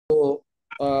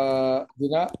ಆ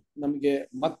ದಿನ ನಮಗೆ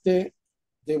ಮತ್ತೆ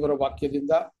ದೇವರ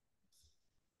ವಾಕ್ಯದಿಂದ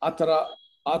ಆತರ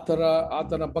ಆತರ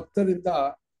ಆತನ ಭಕ್ತರಿಂದ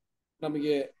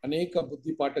ನಮಗೆ ಅನೇಕ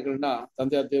ಬುದ್ಧಿಪಾಠಗಳನ್ನ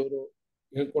ತಂದೆಯ ದೇವರು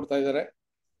ಹೇಳ್ಕೊಡ್ತಾ ಇದ್ದಾರೆ.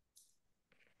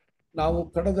 ನಾವು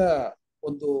ಕಳೆದ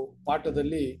ಒಂದು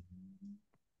ಪಾಠದಲ್ಲಿ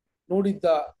ನೋಡಿದ್ದ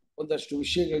ಒಂದಷ್ಟು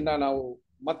ವಿಷಯಗಳನ್ನ ನಾವು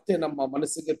ಮತ್ತೆ ನಮ್ಮ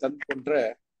ಮನಸ್ಸಿಗೆ ತಂದುಕೊಂಡ್ರೆ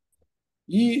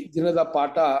ಈ ದಿನದ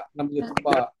ಪಾಠ ನಮಗೆ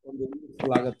ತುಂಬಾ ಒಂದು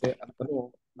ಯೂಸ್ಫುಲ್ ಆಗತ್ತೆ ಅಂತಲೂ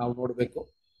ನಾವು ನೋಡ್ಬೇಕು.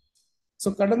 ಸೊ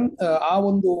ಆ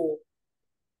ಒಂದು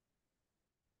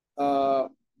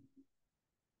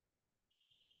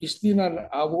ಇಷ್ಟು ದಿನ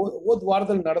ಹೋದ್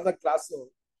ವಾರದಲ್ಲಿ ನಡೆದ ಕ್ಲಾಸ್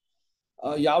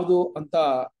ಯಾವುದು ಅಂತ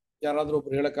ಯಾರಾದ್ರೂ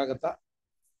ಒಬ್ರು ಹೇಳಕ್ಕಾಗತ್ತಾ?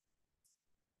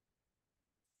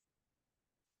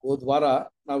 ಹೋದ್ ವಾರ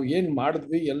ನಾವು ಏನ್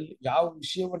ಮಾಡಿದ್ವಿ, ಯಾವ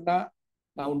ವಿಷಯವನ್ನ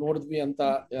ನಾವು ನೋಡಿದ್ವಿ ಅಂತ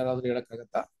ಯಾರಾದ್ರೂ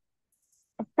ಹೇಳಕ್ಕಾಗತ್ತಾ?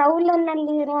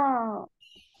 ಸೌಲನಲ್ಲಿರೋ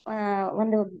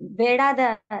ಒಂದು ಬೇಡಾದ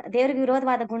ದೇವರಿಗೆ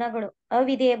ವಿರೋಧವಾದ ಗುಣಗಳು,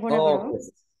 ಅವಿಧೇಯ ಗುಣಗಳು.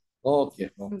 Okay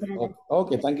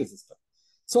okay thank you sister.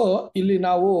 So ಇಲ್ಲಿ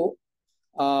ನಾವು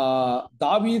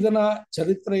ದಾವೀದನ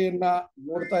ಚರಿತ್ರೆಯನ್ನ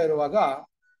ನೋಡ್ತಾ ಇರುವಾಗ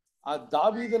ಆ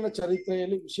ದಾವೀದನ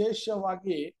ಚರಿತ್ರೆಯಲ್ಲಿ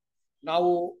ವಿಶೇಷವಾಗಿ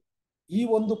ನಾವು ಈ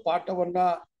ಒಂದು ಪಾಠವನ್ನ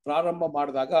ಪ್ರಾರಂಭ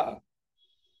ಮಾಡಿದಾಗ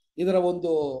ಇದರ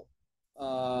ಒಂದು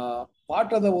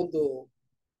ಪಾಠದ ಒಂದು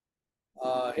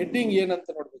ಹೆಡ್ಡಿಂಗ್ ಏನಂತ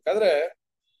ನೋಡ್ಬೇಕಾದ್ರೆ,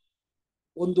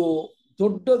 ಒಂದು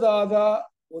ದೊಡ್ಡದಾದ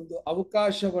ಒಂದು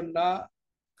ಅವಕಾಶವನ್ನ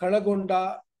ಕಳಗೊಂಡ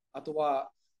ಅಥವಾ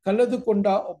ಕಳೆದುಕೊಂಡ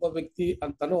ಒಬ್ಬ ವ್ಯಕ್ತಿ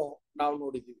ಅಂತಾನೂ ನಾವು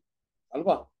ನೋಡಿದ್ದೀವಿ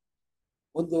ಅಲ್ವಾ?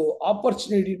 ಒಂದು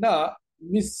ಆಪರ್ಚುನಿಟಿನ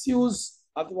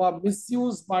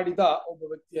ಮಿಸ್ಯೂಸ್ ಮಾಡಿದ ಒಬ್ಬ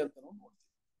ವ್ಯಕ್ತಿ ಅಂತಾನೂ ನೋಡ್ತೀವಿ.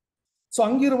 ಸೊ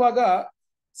ಹಂಗಿರುವಾಗ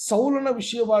ಸೌಲನ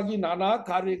ವಿಷಯವಾಗಿ ನಾನಾ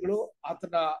ಕಾರ್ಯಗಳು,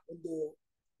 ಆತನ ಒಂದು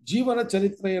ಜೀವನ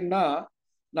ಚರಿತ್ರೆಯನ್ನ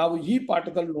ನಾವು ಈ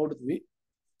ಪಾಠದಲ್ಲಿ ನೋಡಿದ್ವಿ.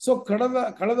 ಸೊ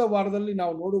ಕಳೆದ ವಾರದಲ್ಲಿ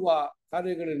ನಾವು ನೋಡುವ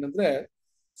ಕಾರ್ಯಗಳೇನಂದ್ರೆ,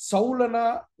 ಸೌಲನ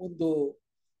ಒಂದು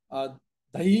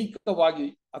ದೈಹಿಕವಾಗಿ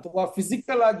ಅಥವಾ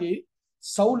ಫಿಸಿಕಲ್ ಆಗಿ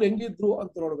ಸೌಲ್ ಹೆಂಗಿದ್ರು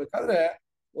ಅಂತ ನೋಡ್ಬೇಕಾದ್ರೆ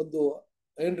ಒಂದು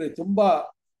ತುಂಬಾ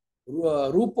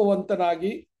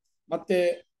ರೂಪವಂತನಾಗಿ, ಮತ್ತೆ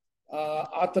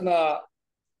ಆತನ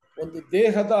ಒಂದು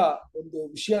ದೇಹದ ಒಂದು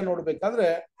ವಿಷಯ ನೋಡ್ಬೇಕಾದ್ರೆ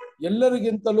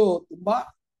ಎಲ್ಲರಿಗಿಂತಲೂ ತುಂಬಾ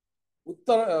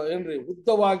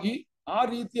ಉದ್ದವಾಗಿ ಆ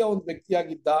ರೀತಿಯ ಒಂದು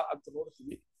ವ್ಯಕ್ತಿಯಾಗಿದ್ದ ಅಂತ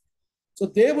ನೋಡ್ತೀವಿ. ಸೊ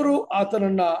ದೇವರು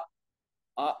ಆತನನ್ನ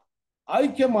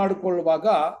ಆಯ್ಕೆ ಮಾಡಿಕೊಳ್ಳುವಾಗ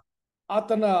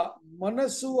ಆತನ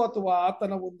ಮನಸ್ಸು ಅಥವಾ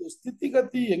ಆತನ ಒಂದು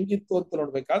ಸ್ಥಿತಿಗತಿ ಹೆಂಗಿತ್ತು ಅಂತ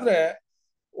ನೋಡ್ಬೇಕಾದ್ರೆ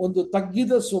ಒಂದು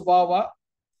ತಗ್ಗಿದ ಸ್ವಭಾವ.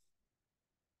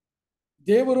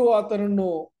 ದೇವರು ಆತನನ್ನು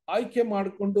ಆಯ್ಕೆ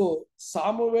ಮಾಡಿಕೊಂಡು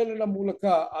ಸಾಮುವೇಲನ ಮೂಲಕ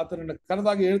ಆತನನ್ನು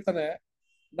ಕರೆದಾಗ ಹೇಳ್ತಾನೆ,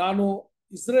 ನಾನು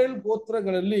ಇಸ್ರೇಲ್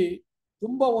ಗೋತ್ರಗಳಲ್ಲಿ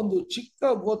ತುಂಬಾ ಒಂದು ಚಿಕ್ಕ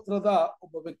ಗೋತ್ರದ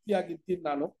ಒಬ್ಬ ವ್ಯಕ್ತಿಯಾಗಿದ್ದೀನಿ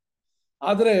ನಾನು,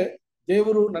 ಆದ್ರೆ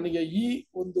ದೇವರು ನನಗೆ ಈ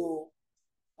ಒಂದು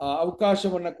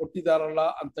ಅವಕಾಶವನ್ನ ಕೊಟ್ಟಿದ್ದಾರಲ್ಲ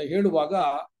ಅಂತ ಹೇಳುವಾಗ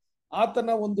ಆತನ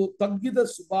ಒಂದು ತಗ್ಗಿದ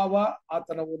ಸ್ವಭಾವ,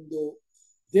 ಆತನ ಒಂದು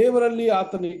ದೇವರಲ್ಲಿ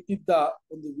ಆತನ ಇಟ್ಟಿದ್ದ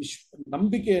ಒಂದು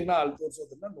ನಂಬಿಕೆಯನ್ನ ಅಲ್ಲಿ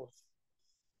ತೋರಿಸೋದನ್ನ ನೋಡ್ತೀವಿ.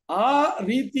 ಆ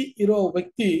ರೀತಿ ಇರೋ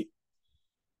ವ್ಯಕ್ತಿ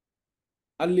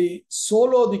ಅಲ್ಲಿ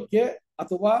ಸೋಲೋದಿಕ್ಕೆ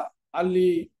ಅಥವಾ ಅಲ್ಲಿ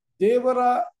ದೇವರ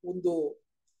ಒಂದು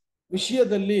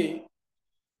ವಿಷಯದಲ್ಲಿ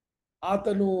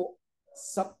ಆತನು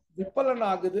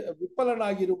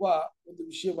ವಿಫಲನಾಗಿರುವ ಒಂದು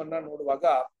ವಿಷಯವನ್ನ ನೋಡುವಾಗ,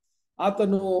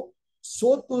 ಆತನು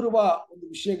ಸೋತಿರುವ ಒಂದು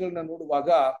ವಿಷಯಗಳನ್ನ ನೋಡುವಾಗ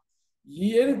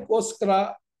ಏನಕ್ಕೋಸ್ಕರ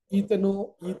ಈತನು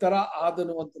ಈ ತರ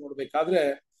ಆದನು ಅಂತ ನೋಡ್ಬೇಕಾದ್ರೆ,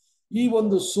 ಈ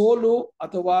ಒಂದು ಸೋಲು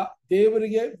ಅಥವಾ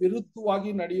ದೇವರಿಗೆ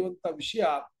ವಿರುದ್ಧವಾಗಿ ನಡೆಯುವಂತ ವಿಷಯ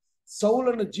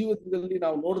ಸೌಲನ ಜೀವಿತದಲ್ಲಿ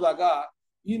ನಾವು ನೋಡಿದಾಗ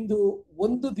ಇಂದು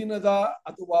ಒಂದು ದಿನದ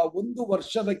ಅಥವಾ ಒಂದು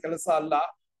ವರ್ಷದ ಕೆಲಸ ಅಲ್ಲ,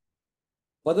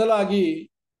 ಬದಲಾಗಿ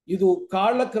ಇದು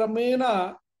ಕಾಲಕ್ರಮೇಣ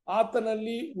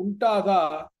ಆತನಲ್ಲಿ ಉಂಟಾದ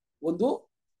ಒಂದು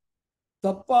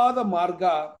ತಪ್ಪಾದ ಮಾರ್ಗ.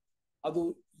 ಅದು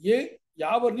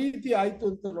ಯಾವ ರೀತಿ ಆಯ್ತು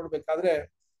ಅಂತ ನೋಡ್ಬೇಕಾದ್ರೆ,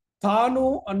 ತಾನು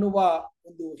ಅನ್ನುವ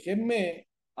ಒಂದು ಹೆಮ್ಮೆ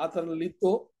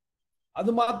ಆತನಲ್ಲಿತ್ತು.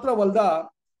 ಅದು ಮಾತ್ರವಲ್ದ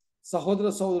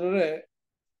ಸಹೋದರರೇ,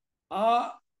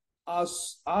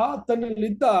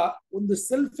 ಆತನಲ್ಲಿದ್ದ ಒಂದು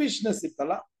ಸೆಲ್ಫಿಶ್ನೆಸ್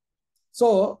ಇತ್ತಲ್ಲ. ಸೊ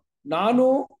ನಾನು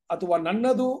ಅಥವಾ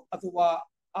ನನ್ನದು ಅಥವಾ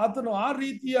ಆತನು ಆ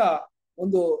ರೀತಿಯ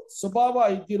ಒಂದು ಸ್ವಭಾವ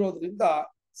ಇದ್ದಿರೋದ್ರಿಂದ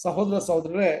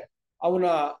ಸಹೋದರರೇ, ಅವನ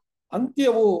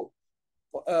ಅಂತ್ಯವು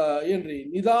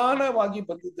ನಿಧಾನವಾಗಿ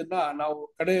ಬಂದಿದ್ದನ್ನ ನಾವು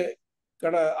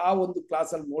ಆ ಒಂದು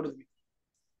ಕ್ಲಾಸ್ ಅಲ್ಲಿ ನೋಡಿದ್ವಿ.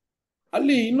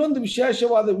 ಅಲ್ಲಿ ಇನ್ನೊಂದು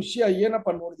ವಿಶೇಷವಾದ ವಿಷಯ ಏನಪ್ಪ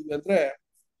ನೋಡಿದ್ವಿ ಅಂದ್ರೆ,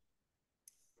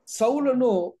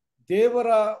 ಸೌಲನು ದೇವರ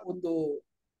ಒಂದು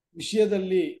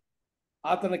ವಿಷಯದಲ್ಲಿ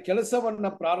ಆತನ ಕೆಲಸವನ್ನ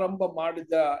ಪ್ರಾರಂಭ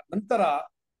ಮಾಡಿದ ನಂತರ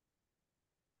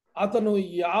ಆತನು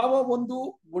ಯಾವ ಒಂದು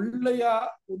ಒಳ್ಳೆಯ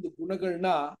ಒಂದು ಗುಣಗಳನ್ನ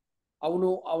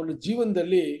ಅವನ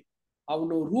ಜೀವನದಲ್ಲಿ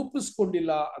ಅವನು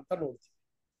ರೂಪಿಸ್ಕೊಂಡಿಲ್ಲ ಅಂತ ನೋಡ್ತೀವಿ.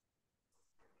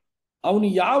 ಅವನು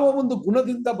ಯಾವ ಒಂದು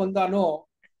ಗುಣದಿಂದ ಬಂದಾನೋ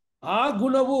ಆ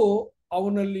ಗುಣವು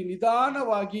ಅವನಲ್ಲಿ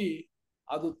ನಿಧಾನವಾಗಿ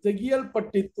ಅದು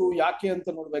ತೆಗೆಯಲ್ಪಟ್ಟಿತ್ತು. ಯಾಕೆ ಅಂತ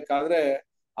ನೋಡ್ಬೇಕಾದ್ರೆ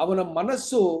ಅವನ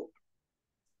ಮನಸ್ಸು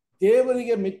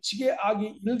ದೇವರಿಗೆ ಮೆಚ್ಚುಗೆ ಆಗಿ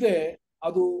ಇಲ್ಲದೆ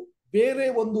ಅದು ಬೇರೆ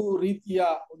ಒಂದು ರೀತಿಯ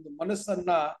ಒಂದು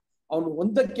ಮನಸ್ಸನ್ನ ಅವನು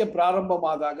ಒಂದಕ್ಕೆ ಪ್ರಾರಂಭ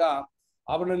ಮಾಡಿದಾಗ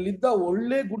ಅವನಲ್ಲಿದ್ದ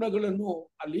ಒಳ್ಳೆ ಗುಣಗಳನ್ನು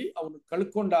ಅಲ್ಲಿ ಅವನು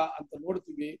ಕಳ್ಕೊಂಡ ಅಂತ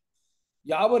ನೋಡ್ತೀವಿ.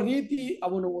 ಯಾವ ರೀತಿ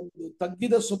ಅವನು ಒಂದು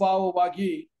ತಗ್ಗಿದ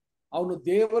ಸ್ವಭಾವವಾಗಿ ಅವನು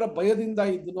ದೇವರ ಭಯದಿಂದ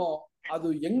ಇದ್ದನೋ ಅದು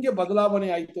ಹೆಂಗೆ ಬದಲಾವಣೆ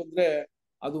ಆಯಿತು ಅಂದ್ರೆ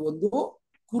ಅದು ಒಂದು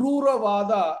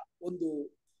ಕ್ರೂರವಾದ ಒಂದು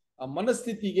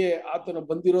ಮನಸ್ಥಿತಿಗೆ ಆತನು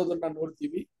ಬಂದಿರೋದನ್ನ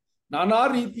ನೋಡ್ತೀವಿ. ನಾನಾ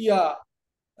ರೀತಿಯ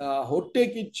ಹೊಟ್ಟೆ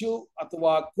ಕಿಚ್ಚು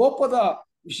ಅಥವಾ ಕೋಪದ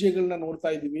ವಿಷಯಗಳನ್ನ ನೋಡ್ತಾ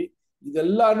ಇದ್ದೀವಿ.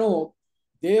 ಇದೆಲ್ಲಾನು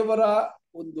ದೇವರ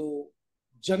ಒಂದು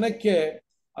ಜನಕ್ಕೆ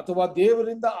ಅಥವಾ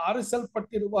ದೇವರಿಂದ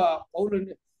ಆರಿಸಲ್ಪಟ್ಟಿರುವ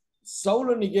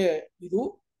ಸೌಲನಿಗೆ ಇದು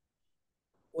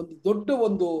ಒಂದು ದೊಡ್ಡ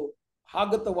ಒಂದು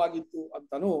ಆಘಾತವಾಗಿತ್ತು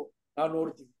ಅಂತಾನು ನಾವು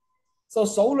ನೋಡ್ತೀವಿ. ಸೊ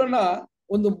ಸೌಲನ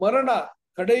ಒಂದು ಮರಣ,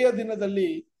 ಕಡೆಯ ದಿನದಲ್ಲಿ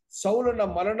ಸೌಲನ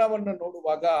ಮರಣವನ್ನ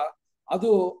ನೋಡುವಾಗ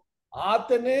ಅದು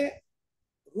ಆತನೇ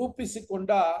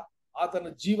ರೂಪಿಸಿಕೊಂಡ ಆತನ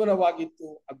ಜೀವನವಾಗಿತ್ತು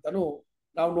ಅಂತಾನು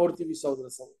ನಾವು ನೋಡ್ತೀವಿ ಸಹೋದರ.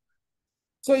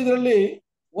 ಸೊ ಇದರಲ್ಲಿ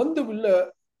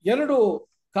ಎರಡು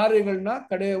ಕಾರ್ಯಗಳನ್ನ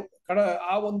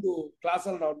ಆ ಒಂದು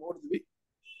ಕ್ಲಾಸಲ್ಲಿ ನಾವು ನೋಡಿದ್ವಿ.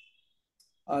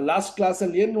 ಲಾಸ್ಟ್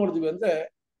ಕ್ಲಾಸಲ್ಲಿ ಏನ್ ನೋಡಿದ್ವಿ ಅಂದ್ರೆ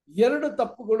ಎರಡು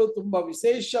ತಪ್ಪುಗಳು ತುಂಬಾ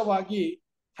ವಿಶೇಷವಾಗಿ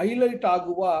ಹೈಲೈಟ್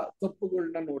ಆಗುವ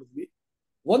ತಪ್ಪುಗಳನ್ನ ನೋಡಿದ್ವಿ.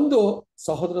 ಒಂದು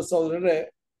ಸಹೋದರರೇ,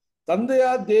 ತಂದೆಯ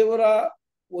ದೇವರ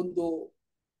ಒಂದು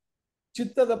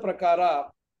ಚಿತ್ತದ ಪ್ರಕಾರ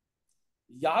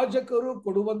ಯಾಜಕರು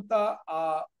ಕೊಡುವಂತ ಆ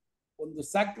ಒಂದು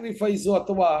ಸ್ಯಾಕ್ರಿಫೈಸು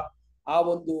ಅಥವಾ ಆ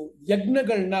ಒಂದು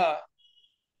ಯಜ್ಞಗಳನ್ನ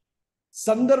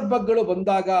ಸಂದರ್ಭಗಳು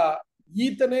ಬಂದಾಗ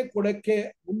ಈತನೇ ಕೊಡಕ್ಕೆ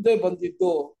ಮುಂದೆ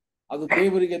ಬಂದಿದ್ದು ಅದು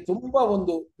ದೇವರಿಗೆ ತುಂಬಾ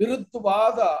ಒಂದು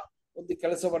ವಿರುದ್ಧವಾದ ಒಂದು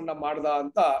ಕೆಲಸವನ್ನ ಮಾಡ್ದ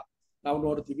ಅಂತ ನಾವು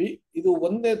ನೋಡ್ತೀವಿ. ಇದು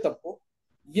ಒಂದೇ ತಪ್ಪು.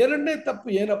 ಎರಡನೇ ತಪ್ಪು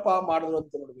ಏನಪ್ಪಾ ಮಾಡಿದ್ರು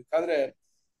ಅಂತ ನೋಡ್ಬೇಕಾದ್ರೆ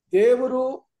ದೇವರು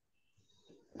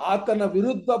ಆತನ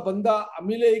ವಿರುದ್ಧ ಬಂದ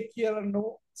ಅಮಿಲೇಕಿಯರನ್ನು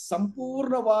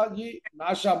ಸಂಪೂರ್ಣವಾಗಿ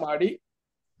ನಾಶ ಮಾಡಿ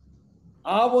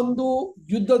ಆ ಒಂದು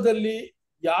ಯುದ್ಧದಲ್ಲಿ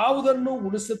ಯಾವುದನ್ನು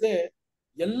ಉಳಿಸದೆ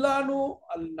ಎಲ್ಲಾನು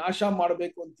ಅಲ್ಲಿ ನಾಶ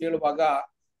ಮಾಡಬೇಕು ಅಂತ ಹೇಳುವಾಗ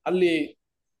ಅಲ್ಲಿ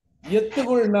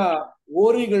ಎತ್ತುಗಳನ್ನ,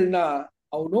 ಓರಿಗಳನ್ನ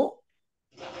ಅವನು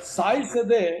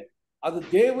ಸಾಯಿಸದೆ ಅದು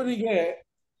ದೇವರಿಗೆ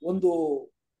ಒಂದು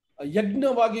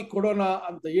ಯಜ್ಞವಾಗಿ ಕೊಡೋಣ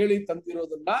ಅಂತ ಹೇಳಿ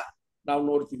ತಂದಿರೋದನ್ನ ನಾವು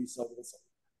ನೋಡ್ತೀವಿ ಸಹೋದರ.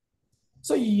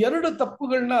 ಸೊ ಈ ಎರಡು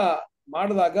ತಪ್ಪುಗಳನ್ನ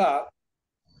ಮಾಡಿದಾಗ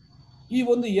ಈ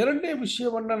ಒಂದು ಎರಡನೇ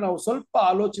ವಿಷಯವನ್ನ ನಾವು ಸ್ವಲ್ಪ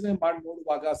ಆಲೋಚನೆ ಮಾಡಿ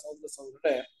ನೋಡುವಾಗ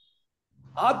ಸಹೋದರರೇ,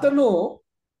 ಆತನು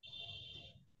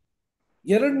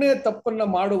ಎರಡನೇ ತಪ್ಪನ್ನ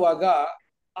ಮಾಡುವಾಗ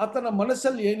ಆತನ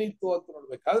ಮನಸ್ಸಲ್ಲಿ ಏನಿತ್ತು ಅಂತ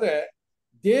ನೋಡ್ಬೇಕಾದ್ರೆ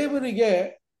ದೇವರಿಗೆ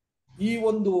ಈ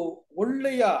ಒಂದು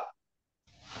ಒಳ್ಳೆಯ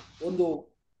ಒಂದು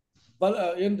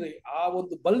ಆ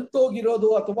ಒಂದು ಬಲ್ತೋಗಿರೋದು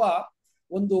ಅಥವಾ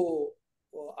ಒಂದು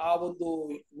ಆ ಒಂದು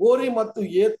ಓರಿ ಮತ್ತು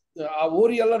ಆ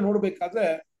ಓರಿ ಎಲ್ಲ ನೋಡ್ಬೇಕಾದ್ರೆ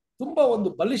ತುಂಬಾ ಒಂದು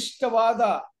ಬಲಿಷ್ಠವಾದ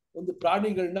ಒಂದು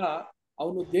ಪ್ರಾಣಿಗಳನ್ನ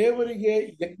ಅವನು ದೇವರಿಗೆ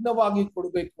ಯಜ್ಞವಾಗಿ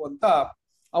ಕೊಡಬೇಕು ಅಂತ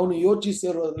ಅವನು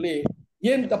ಯೋಚಿಸಿರೋದ್ರಲ್ಲಿ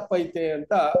ಏನ್ ತಪ್ಪೈತೆ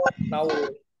ಅಂತ ನಾವು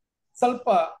ಸ್ವಲ್ಪ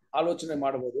ಆಲೋಚನೆ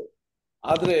ಮಾಡಬಹುದು.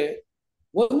 ಆದ್ರೆ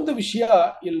ಒಂದು ವಿಷಯ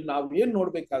ಇಲ್ಲಿ ನಾವು ಏನ್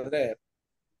ನೋಡ್ಬೇಕಾದ್ರೆ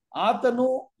ಆತನು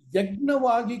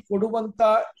ಯಜ್ಞವಾಗಿ ಕೊಡುವಂತ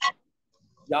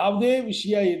ಯಾವುದೇ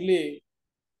ವಿಷಯ ಇರ್ಲಿ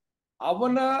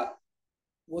ಅವನ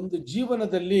ಒಂದು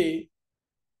ಜೀವನದಲ್ಲಿ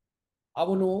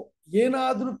ಅವನು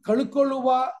ಏನಾದ್ರೂ ಕಳ್ಕೊಳ್ಳುವ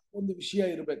ಒಂದು ವಿಷಯ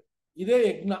ಇರಬೇಕು. ಇದೇ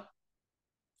ಯಜ್ಞ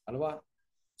ಅಲ್ವಾ?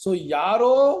 ಸೊ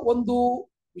ಯಾರೋ ಒಂದು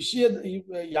ವಿಷಯ,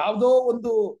 ಯಾವುದೋ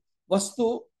ಒಂದು ವಸ್ತು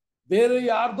ಬೇರೆ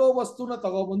ಯಾರ್ದೋ ವಸ್ತುನ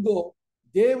ತಗೊಬಂದು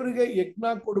ದೇವರಿಗೆ ಯಜ್ಞ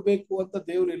ಕೊಡ್ಬೇಕು ಅಂತ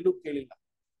ದೇವ್ರು ಎಲ್ಲೂ ಕೇಳಿಲ್ಲ.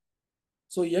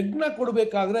 ಸೊ ಯಜ್ಞ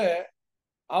ಕೊಡ್ಬೇಕಾದ್ರೆ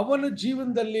ಅವನ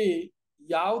ಜೀವನದಲ್ಲಿ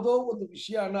ಯಾವುದೋ ಒಂದು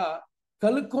ವಿಷಯನ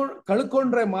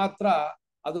ಕಳ್ಕೊಂಡ್ರೆ ಮಾತ್ರ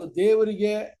ಅದು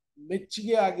ದೇವರಿಗೆ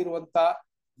ಮೆಚ್ಚುಗೆ ಆಗಿರುವಂತ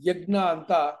ಯಜ್ಞ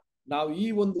ಅಂತ ನಾವು ಈ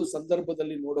ಒಂದು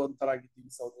ಸಂದರ್ಭದಲ್ಲಿ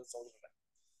ನೋಡುವಂತರಾಗಿದ್ದೀವಿ ಸಹೋದರ.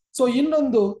 ಸೊ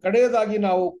ಇನ್ನೊಂದು ಕಡೆಯದಾಗಿ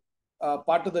ನಾವು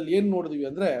ಪಾಠದಲ್ಲಿ ಏನ್ ನೋಡಿದ್ವಿ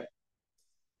ಅಂದ್ರೆ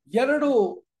ಎರಡು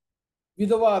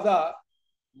ವಿಧವಾದ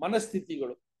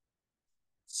ಮನಸ್ಥಿತಿಗಳು.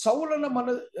 ಸೌಲನ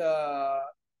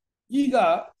ಈಗ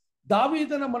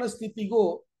ದಾವೀದನ ಮನಸ್ಥಿತಿಗೂ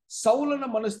ಸೌಲನ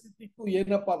ಮನಸ್ಥಿತಿಗೂ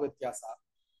ಏನಪ್ಪಾ ವ್ಯತ್ಯಾಸ?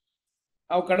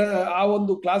 ನಾವು ಆ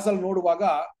ಒಂದು ಕ್ಲಾಸಲ್ಲಿ ನೋಡುವಾಗ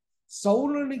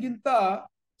ಸೌಲನಿಗಿಂತ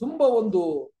ತುಂಬಾ ಒಂದು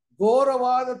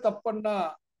ಘೋರವಾದ ತಪ್ಪನ್ನ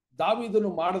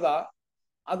ದಾವೀದನು ಮಾಡ್ದ.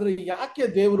 ಆದ್ರೆ ಯಾಕೆ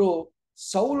ದೇವರು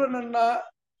ಸೌಲನನ್ನ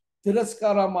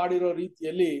ತಿರಸ್ಕಾರ ಮಾಡಿರೋ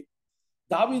ರೀತಿಯಲ್ಲಿ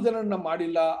ದಾವೀದನನ್ನ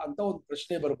ಮಾಡಿಲ್ಲ ಅಂತ ಒಂದು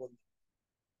ಪ್ರಶ್ನೆ ಬರ್ಬೋದು.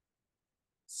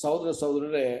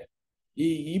 ಸಹೋದರರೇ, ಈ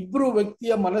ಇಬ್ರು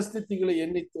ವ್ಯಕ್ತಿಯ ಮನಸ್ಥಿತಿಗಳು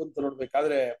ಏನಿತ್ತು ಅಂತ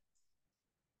ನೋಡ್ಬೇಕಾದ್ರೆ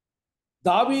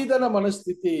ದಾವೀದನ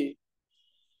ಮನಸ್ಥಿತಿ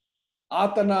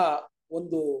ಆತನ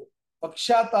ಒಂದು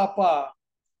ಪಕ್ಷಾತಾಪ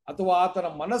ಅಥವಾ ಆತನ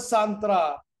ಮನಸ್ಸಾಂತರ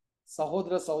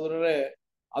ಸಹೋದರರೇ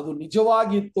ಅದು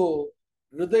ನಿಜವಾಗಿತ್ತು.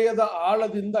 ಹೃದಯದ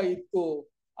ಆಳದಿಂದ ಇತ್ತು.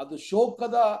 ಅದು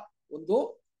ಶೋಕದ ಒಂದು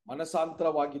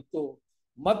ಮನಸಾಂತರವಾಗಿತ್ತು.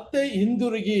 ಮತ್ತೆ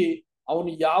ಹಿಂದಿರುಗಿ ಅವನು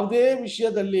ಯಾವುದೇ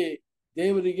ವಿಷಯದಲ್ಲಿ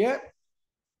ದೇವರಿಗೆ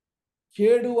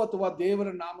ಕೇಡು ಅಥವಾ ದೇವರ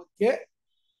ನಾಮಕ್ಕೆ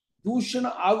ದೂಷಣ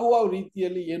ಆಗುವ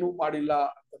ರೀತಿಯಲ್ಲಿ ಏನೂ ಮಾಡಿಲ್ಲ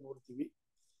ಅಂತ ನೋಡ್ತೀವಿ.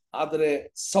 ಆದರೆ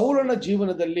ಸೌಲನ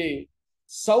ಜೀವನದಲ್ಲಿ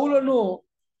ಸೌಲನು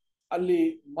ಅಲ್ಲಿ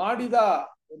ಮಾಡಿದ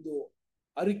ಒಂದು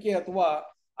ಅರಿಕೆ ಅಥವಾ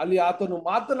ಅಲ್ಲಿ ಆತನು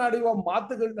ಮಾತನಾಡುವ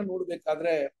ಮಾತುಗಳನ್ನ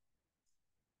ನೋಡ್ಬೇಕಾದ್ರೆ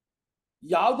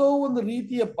ಯಾವುದೋ ಒಂದು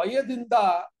ರೀತಿಯ ಭಯದಿಂದ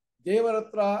ದೇವರ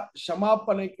ಹತ್ರ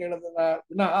ಕ್ಷಮಾಪಣೆ ಕೇಳದ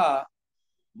ವಿನಃ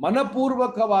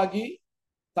ಮನಪೂರ್ವಕವಾಗಿ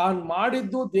ತಾನು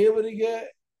ಮಾಡಿದ್ದು ದೇವರಿಗೆ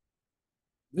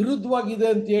ವಿರುದ್ಧವಾಗಿದೆ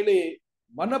ಅಂತೇಳಿ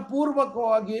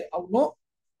ಮನಪೂರ್ವಕವಾಗಿ ಅವನು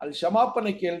ಅಲ್ಲಿ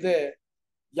ಕ್ಷಮಾಪಣೆ ಕೇಳದೆ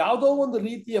ಯಾವುದೋ ಒಂದು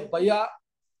ರೀತಿಯ ಭಯ,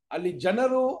 ಅಲ್ಲಿ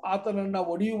ಜನರು ಆತನನ್ನ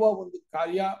ಒಡೆಯುವ ಒಂದು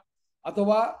ಕಾರ್ಯ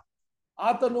ಅಥವಾ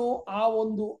ಆತನು ಆ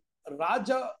ಒಂದು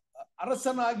ರಾಜ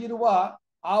ಅರಸನಾಗಿರುವ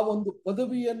ಆ ಒಂದು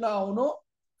ಪದವಿಯನ್ನ ಅವನು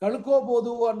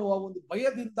ಕಳ್ಕೋಬಹುದು ಅನ್ನುವ ಒಂದು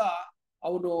ಭಯದಿಂದ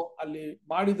ಅವನು ಅಲ್ಲಿ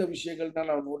ಮಾಡಿದ ವಿಷಯಗಳನ್ನ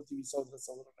ನಾವು ನೋಡ್ತೀವಿ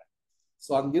ಸಹೋದರರೇ. ಸೊ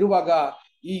ಹಂಗಿರುವಾಗ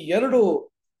ಈ ಎರಡು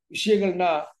ವಿಷಯಗಳನ್ನ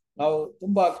ನಾವು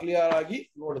ತುಂಬಾ ಕ್ಲಿಯರ್ ಆಗಿ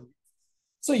ನೋಡಿದ್ವಿ.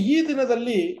 ಸೊ ಈ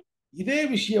ದಿನದಲ್ಲಿ ಇದೇ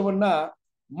ವಿಷಯವನ್ನ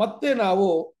ಮತ್ತೆ ನಾವು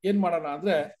ಏನ್ ಮಾಡೋಣ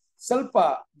ಅಂದ್ರೆ ಸ್ವಲ್ಪ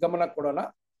ಗಮನ ಕೊಡೋಣ.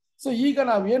 ಸೊ ಈಗ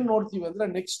ನಾವ್ ಏನ್ ನೋಡ್ತೀವಿ ಅಂದ್ರೆ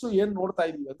ನೆಕ್ಸ್ಟ್ ಏನ್ ನೋಡ್ತಾ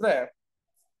ಇದೀವಿ ಅಂದ್ರೆ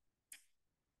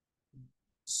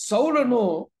ಸೌಲನು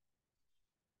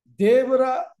ದೇವರ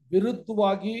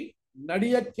ವಿರುದ್ಧವಾಗಿ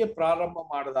ನಡೆಯಕ್ಕೆ ಪ್ರಾರಂಭ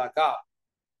ಮಾಡಿದಾಗ,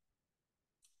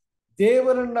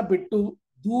 ದೇವರನ್ನ ಬಿಟ್ಟು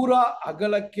ದೂರ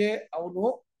ಅಗಲಕ್ಕೆ ಅವನು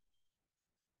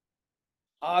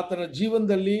ಆತನ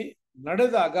ಜೀವನದಲ್ಲಿ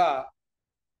ನಡೆದಾಗ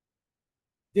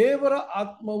ದೇವರ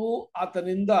ಆತ್ಮವು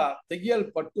ಆತನಿಂದ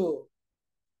ತೆಗೆಯಲ್ಪಟ್ಟು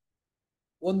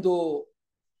ಒಂದು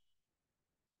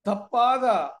ತಪ್ಪಾದ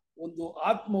ಒಂದು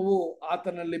ಆತ್ಮವು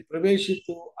ಆತನಲ್ಲಿ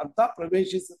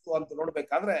ಪ್ರವೇಶಿಸಿತು ಅಂತ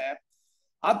ನೋಡ್ಬೇಕಾದ್ರೆ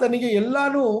ಆತನಿಗೆ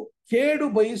ಎಲ್ಲಾನು ಕೇಡು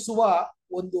ಬಯಸುವ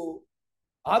ಒಂದು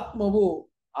ಆತ್ಮವು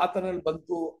ಆತನಲ್ಲಿ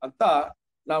ಬಂತು ಅಂತ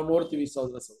ನಾವು ನೋಡ್ತೀವಿ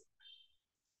ಸಹೋದರ.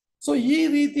 ಸೊ ಈ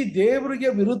ರೀತಿ ದೇವರಿಗೆ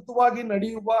ವಿರುದ್ಧವಾಗಿ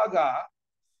ನಡೆಯುವಾಗ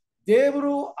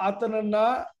ದೇವರು ಆತನನ್ನ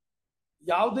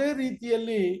ಯಾವುದೇ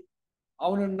ರೀತಿಯಲ್ಲಿ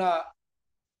ಅವನನ್ನ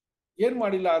ಏನ್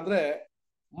ಮಾಡಿಲ್ಲ ಅಂದ್ರೆ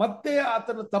ಮತ್ತೆ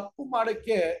ಆತನ ತಪ್ಪು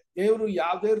ಮಾಡಕ್ಕೆ ದೇವರು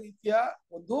ಯಾವುದೇ ರೀತಿಯ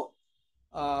ಒಂದು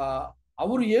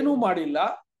ಅವರು ಏನೂ ಮಾಡಿಲ್ಲ.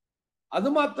 ಅದು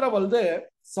ಮಾತ್ರವಲ್ಲದೆ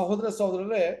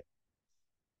ಸಹೋದರರೇ,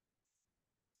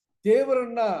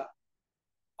 ದೇವರನ್ನ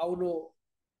ಅವನು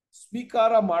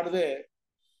ಸ್ವೀಕಾರ ಮಾಡದೆ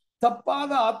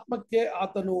ತಪ್ಪಾದ ಆತ್ಮಕ್ಕೆ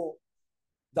ಆತನು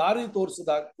ದಾರಿ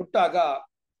ಕೊಟ್ಟಾಗ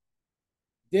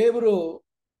ದೇವರು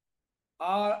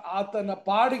ಆತನ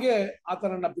ಪಾಡಿಗೆ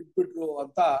ಆತನನ್ನ ಬಿಟ್ಬಿಟ್ರು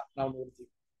ಅಂತ ನಾವು ನೋಡ್ತೀವಿ.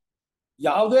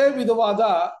 ಯಾವುದೇ ವಿಧವಾದ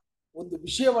ಒಂದು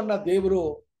ವಿಷಯವನ್ನ ದೇವರು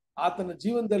ಆತನ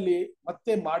ಜೀವನದಲ್ಲಿ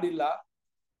ಮತ್ತೆ ಮಾಡಿಲ್ಲ.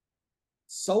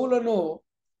 ಸೌಲನು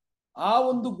ಆ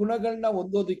ಒಂದು ಗುಣಗಳನ್ನ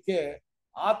ಹೊಂದೋದಿಕ್ಕೆ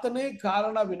ಆತನೇ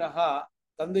ಕಾರಣ ವಿನಃ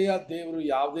ತಂದೆಯ ದೇವರು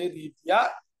ಯಾವುದೇ ರೀತಿಯ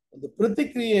ಒಂದು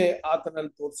ಪ್ರತಿಕ್ರಿಯೆ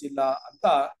ಆತನಲ್ಲಿ ತೋರಿಸಿಲ್ಲ ಅಂತ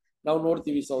ನಾವು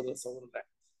ನೋಡ್ತೀವಿ ಸಹೋದರರೇ.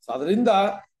 ಅದರಿಂದ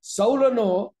ಸೌಲನು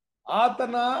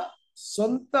ಆತನ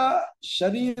ಸ್ವಂತ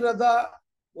ಶರೀರದ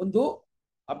ಒಂದು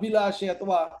ಅಭಿಲಾಷೆ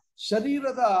ಅಥವಾ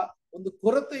ಶರೀರದ ಒಂದು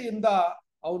ಕೊರತೆಯಿಂದ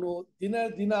ಅವನು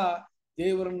ದಿನ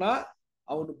ದೇವರನ್ನ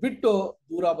ಅವನು ಬಿಟ್ಟು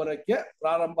ದೂರ ಬರಕ್ಕೆ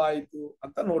ಪ್ರಾರಂಭ ಆಯಿತು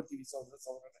ಅಂತ ನೋಡ್ತೀವಿ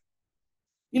ಸಹೋದರರೇ.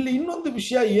 ಇಲ್ಲಿ ಇನ್ನೊಂದು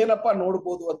ವಿಷಯ ಏನಪ್ಪಾ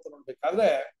ನೋಡ್ಬೋದು ಅಂತ ನೋಡ್ಬೇಕಾದ್ರೆ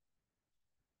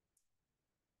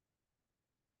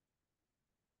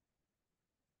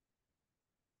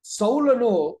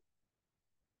ಸೌಲನು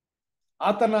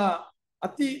ಆತನ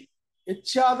ಅತಿ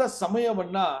ಹೆಚ್ಚಾದ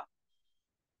ಸಮಯವನ್ನ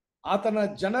ಆತನ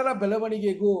ಜನರ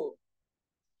ಬೆಳವಣಿಗೆಗೂ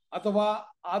ಅಥವಾ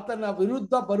ಆತನ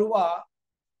ವಿರುದ್ಧ ಬರುವ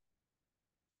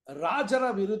ರಾಜರ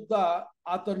ವಿರುದ್ಧ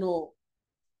ಆತನು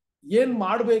ಏನ್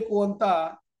ಮಾಡಬೇಕು ಅಂತ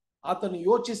ಆತನು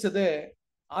ಯೋಚಿಸದೆ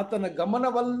ಆತನ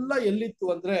ಗಮನವೆಲ್ಲ ಎಲ್ಲಿತ್ತು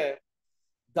ಅಂದ್ರೆ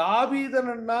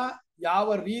ದಾವೀದನನ್ನ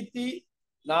ಯಾವ ರೀತಿ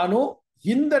ನಾನು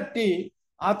ಹಿಂದಟ್ಟಿ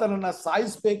ಆತನನ್ನ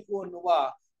ಸಾಯಿಸಬೇಕು ಅನ್ನುವ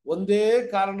ಒಂದೇ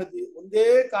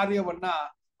ಕಾರ್ಯವನ್ನ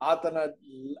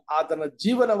ಆತನ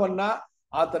ಜೀವನವನ್ನ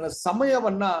ಆತನ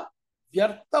ಸಮಯವನ್ನ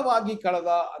ವ್ಯರ್ಥವಾಗಿ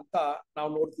ಕಳೆದ ಅಂತ ನಾವು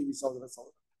ನೋಡ್ತೀವಿ ಸಹೋದರ.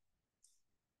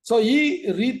 ಸೊ ಈ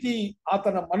ರೀತಿ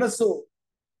ಆತನ ಮನಸ್ಸು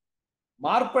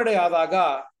ಮಾರ್ಪಡೆ ಆದಾಗ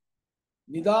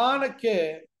ನಿಧಾನಕ್ಕೆ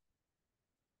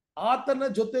ಆತನ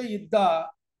ಜೊತೆ ಇದ್ದ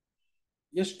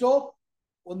ಎಷ್ಟೋ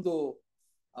ಒಂದು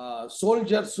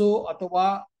ಸೋಲ್ಜರ್ಸು ಅಥವಾ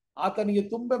ಆತನಿಗೆ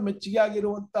ತುಂಬಾ ಮೆಚ್ಚುಗೆ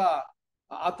ಆಗಿರುವಂತ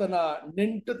ಆತನ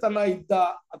ನೆಂಟತನ ಇದ್ದ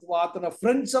ಅಥವಾ ಆತನ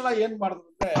ಫ್ರೆಂಡ್ಸ್ ಎಲ್ಲ ಏನ್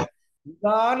ಮಾಡಿದ್ರೆ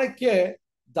ನಿಧಾನಕ್ಕೆ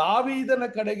ದಾವೀದನ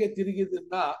ಕಡೆಗೆ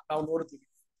ತಿರುಗಿದನ್ನ ನಾವು ನೋಡ್ತೀವಿ.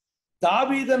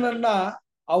 ದಾವೀದನನ್ನ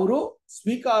ಅವರು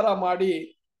ಸ್ವೀಕಾರ ಮಾಡಿ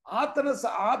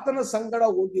ಆತನ ಸಂಗಡ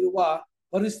ಹೋಗಿರುವ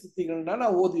ಪರಿಸ್ಥಿತಿಗಳನ್ನ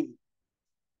ನಾವು ಓದಿವಿ.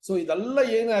 ಸೊ ಇದೆಲ್ಲ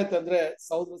ಏನಾಯ್ತು ಅಂದ್ರೆ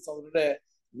ಸಹೋದರರೇ,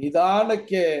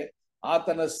 ನಿಧಾನಕ್ಕೆ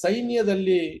ಆತನ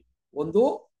ಸೈನ್ಯದಲ್ಲಿ ಒಂದು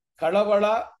ಕಳವಳ,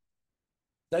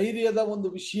 ಧೈರ್ಯದ ಒಂದು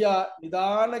ವಿಷಯ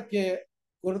ನಿಧಾನಕ್ಕೆ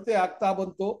ಕೊರತೆ ಆಗ್ತಾ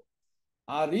ಬಂತು.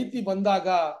 ಆ ರೀತಿ ಬಂದಾಗ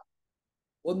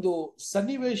ಒಂದು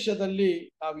ಸನ್ನಿವೇಶದಲ್ಲಿ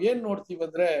ನಾವ್ ಏನ್ ನೋಡ್ತೀವಿ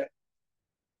ಅಂದ್ರೆ,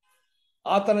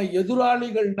 ಆತನ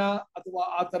ಎದುರಾಳಿಗಳನ್ನ ಅಥವಾ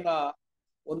ಆತನ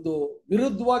ಒಂದು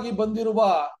ವಿರುದ್ಧವಾಗಿ ಬಂದಿರುವ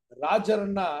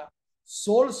ರಾಜರನ್ನ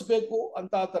ಸೋಲಿಸ್ಬೇಕು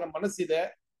ಅಂತ ಆತನ ಮನಸ್ಸಿದೆ.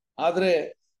 ಆದ್ರೆ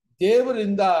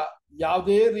ದೇವರಿಂದ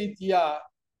ಯಾವುದೇ ರೀತಿಯ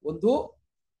ಒಂದು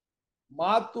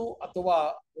ಮಾತು ಅಥವಾ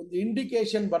ಒಂದು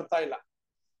ಇಂಡಿಕೇಶನ್ ಬರ್ತಾ ಇಲ್ಲ.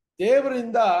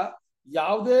 ದೇವರಿಂದ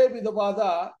ಯಾವುದೇ ವಿಧವಾದ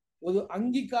ಒಂದು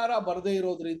ಅಂಗೀಕಾರ ಬರದೇ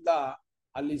ಇರೋದ್ರಿಂದ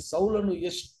ಅಲ್ಲಿ ಸೌಲನು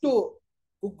ಎಷ್ಟು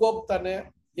ಕುಗ್ಗೋಗ್ತಾನೆ,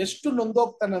 ಎಷ್ಟು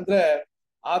ನೊಂದೋಗ್ತಾನೆ ಅಂದ್ರೆ,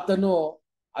 ಆತನು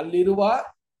ಅಲ್ಲಿರುವ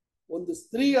ಒಂದು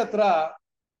ಸ್ತ್ರೀ ಹತ್ರ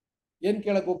ಏನ್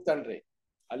ಕೇಳಕ್ ಹೋಗ್ತಾನ್ರಿ,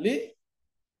 ಅಲ್ಲಿ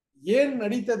ಏನ್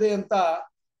ನಡೀತದೆ ಅಂತ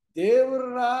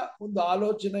ದೇವರ ಒಂದು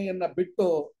ಆಲೋಚನೆಯನ್ನ ಬಿಟ್ಟು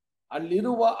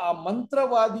ಅಲ್ಲಿರುವ ಆ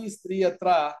ಮಂತ್ರವಾದಿ ಸ್ತ್ರೀ ಹತ್ರ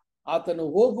ಆತನು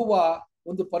ಹೋಗುವ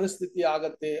ಒಂದು ಪರಿಸ್ಥಿತಿ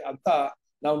ಆಗತ್ತೆ ಅಂತ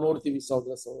ನಾವು ನೋಡ್ತೀವಿ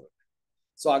ಸಹೋದರ.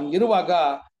 ಸೊ ಹಂಗಿರುವಾಗ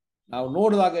ನಾವು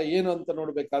ನೋಡಿದಾಗ ಏನು ಅಂತ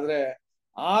ನೋಡ್ಬೇಕಾದ್ರೆ,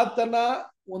 ಆತನ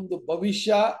ಒಂದು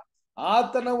ಭವಿಷ್ಯ,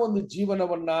 ಆತನ ಒಂದು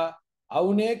ಜೀವನವನ್ನ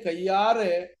ಅವನೇ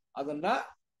ಕೈಯಾರೆ ಅದನ್ನ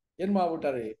ಏನ್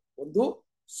ಮಾಡ್ಬಿಟ್ಟಾರೆ, ಒಂದು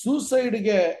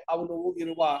ಸೂಸೈಡ್ಗೆ ಅವನು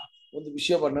ಹೋಗಿರುವ ಒಂದು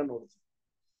ವಿಷಯವನ್ನ ನೋಡ್ತೀವಿ.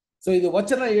 ಸೊ ಇದು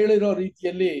ವಚನ ಹೇಳಿರೋ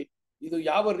ರೀತಿಯಲ್ಲಿ ಇದು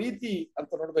ಯಾವ ರೀತಿ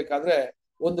ಅಂತ ನೋಡ್ಬೇಕಾದ್ರೆ,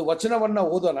 ಒಂದು ವಚನವನ್ನ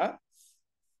ಓದೋಣ.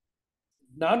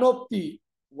 ಜ್ಞಾನೋಕ್ತಿ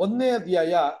 1ನೇ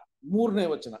ಅಧ್ಯಾಯ 3ನೇ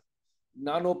ವಚನ.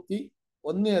 ಜ್ಞಾನೋಕ್ತಿ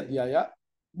 1ನೇ ಅಧ್ಯಾಯ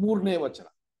 3ನೇ ವಚನ.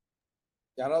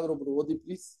 ಯಾರಾದ್ರೂ ಒಬ್ರು ಓದಿ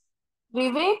ಪ್ಲೀಸ್.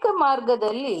 ವಿವೇಕ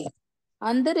ಮಾರ್ಗದಲ್ಲಿ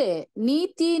ಅಂದರೆ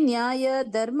ನೀತಿ ನ್ಯಾಯ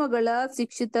ಧರ್ಮಗಳ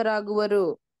ಶಿಕ್ಷಿತರಾಗುವರು.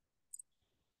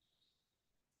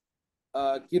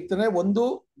 ಕೀರ್ತನೆ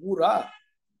 1:3.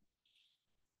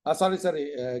 ಸಾರಿ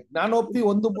ಜ್ಞಾನೋಕ್ತಿ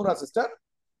 1:3 ಸಿಸ್ಟರ್.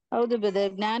 ಹೌದು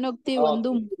ಬ್ರದರ್, ಜ್ಞಾನೋಕ್ತಿ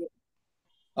 1:3.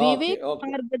 ವಿವೇಕ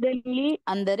ಮಾರ್ಗದಲ್ಲಿ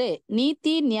ಅಂದರೆ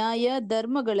ನೀತಿ ನ್ಯಾಯ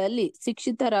ಧರ್ಮಗಳಲ್ಲಿ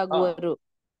ಶಿಕ್ಷಿತರಾಗುವರು.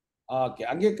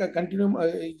 ಹಂಗೆ ಕಂಟಿನ್ಯೂ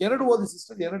 2 ಓದಿ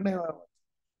ಸಿಸ್ಟರ್. 2ನೇ.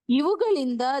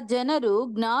 ಇವುಗಳಿಂದ ಜನರು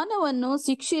ಜ್ಞಾನವನ್ನು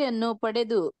ಶಿಕ್ಷೆಯನ್ನು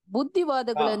ಪಡೆದು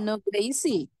ಬುದ್ಧಿವಾದಗಳನ್ನು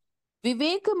ಗ್ರಹಿಸಿ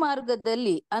ವಿವೇಕ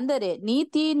ಮಾರ್ಗದಲ್ಲಿ ಅಂದರೆ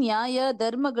ನೀತಿ ನ್ಯಾಯ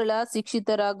ಧರ್ಮಗಳ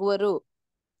ಶಿಕ್ಷಿತರಾಗುವರು.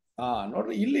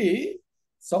 ನೋಡ್ರಿ, ಇಲ್ಲಿ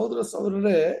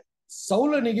ಸಹೋದರರೇ,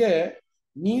 ಸೌಲನಿಗೆ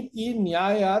ನೀತಿ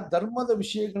ನ್ಯಾಯ ಧರ್ಮದ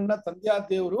ವಿಷಯಗಳನ್ನ ತಂದೆಯಾದ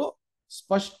ದೇವರು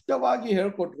ಸ್ಪಷ್ಟವಾಗಿ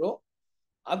ಹೇಳ್ಕೊಟ್ರು.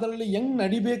 ಅದರಲ್ಲಿ ಹೆಂಗ್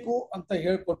ನಡಿಬೇಕು ಅಂತ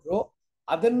ಹೇಳ್ಕೊಟ್ರು.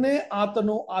 ಅದನ್ನೇ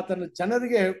ಆತನು ಆತನ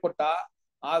ಜನರಿಗೆ ಹೇಳ್ಕೊಟ್ಟ.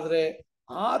 ಆದ್ರೆ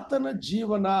ಆತನ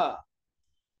ಜೀವನ,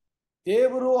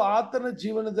 ದೇವರು ಆತನ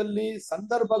ಜೀವನದಲ್ಲಿ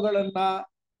ಸಂದರ್ಭಗಳನ್ನ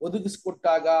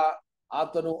ಒದಗಿಸ್ಕೊಟ್ಟಾಗ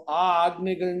ಆತನು ಆ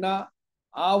ಆಜ್ಞೆಗಳನ್ನ,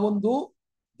 ಆ ಒಂದು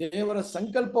ದೇವರ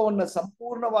ಸಂಕಲ್ಪವನ್ನ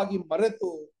ಸಂಪೂರ್ಣವಾಗಿ ಮರೆತು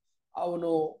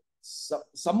ಅವನು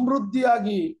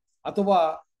ಸಮೃದ್ಧಿಯಾಗಿ, ಅಥವಾ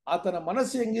ಆತನ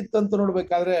ಮನಸ್ಸು ಹೆಂಗಿತ್ತಂತ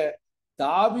ನೋಡ್ಬೇಕಾದ್ರೆ,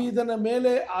 ದಾವೀದನ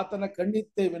ಮೇಲೆ ಆತನ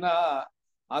ಕಣ್ಣಿತ್ತೇ ವಿನಃ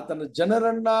ಆತನ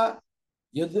ಜನರನ್ನ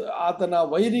ಆತನ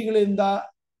ವೈರಿಗಳಿಂದ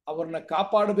ಅವರನ್ನ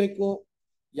ಕಾಪಾಡಬೇಕು,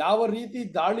 ಯಾವ ರೀತಿ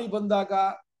ದಾಳಿ ಬಂದಾಗ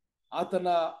ಆತನ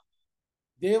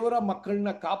ದೇವರ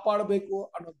ಮಕ್ಕಳನ್ನ ಕಾಪಾಡಬೇಕು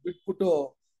ಅನ್ನೋದು ಬಿಟ್ಬಿಟ್ಟು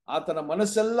ಆತನ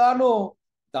ಮನಸ್ಸೆಲ್ಲಾನು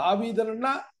ದಾವೀದನನ್ನ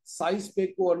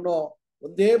ಸಾಯಿಸ್ಬೇಕು ಅನ್ನೋ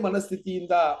ಒಂದೇ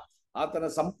ಮನಸ್ಥಿತಿಯಿಂದ ಆತನ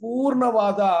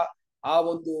ಸಂಪೂರ್ಣವಾದ ಆ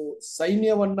ಒಂದು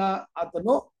ಸೈನ್ಯವನ್ನ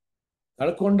ಆತನು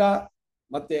ಕಳ್ಕೊಂಡ.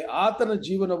 ಮತ್ತೆ ಆತನ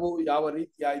ಜೀವನವು ಯಾವ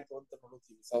ರೀತಿ ಆಯ್ತು ಅಂತ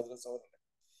ನೋಡುತ್ತೀವಿ ಸಹೋದರರೇ.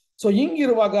 ಸೊ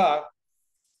ಹಿಂಗಿರುವಾಗ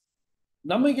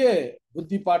ನಮಗೆ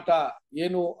ಬುದ್ಧಿಪಾಠ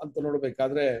ಏನು ಅಂತ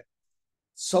ನೋಡ್ಬೇಕಾದ್ರೆ,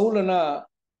 ಸೌಲನ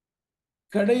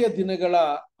ಕಡೆಯ ದಿನಗಳ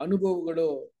ಅನುಭವಗಳು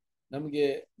ನಮಗೆ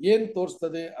ಏನ್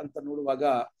ತೋರಿಸ್ತದೆ ಅಂತ ನೋಡುವಾಗ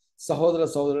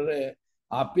ಸಹೋದರರೇ,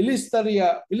 ಆ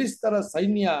ಫಿಲಿಸ್ತರ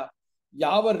ಸೈನ್ಯ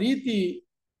ಯಾವ ರೀತಿ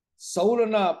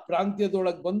ಸೌಲನ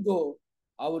ಪ್ರಾಂತ್ಯದೊಳಗೆ ಬಂದು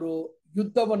ಅವರು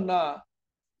ಯುದ್ಧವನ್ನ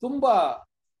ತುಂಬಾ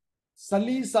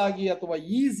ಸಲೀಸಾಗಿ ಅಥವಾ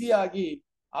ಈಸಿಯಾಗಿ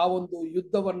ಆ ಒಂದು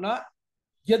ಯುದ್ಧವನ್ನ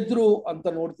ಗೆದ್ರು ಅಂತ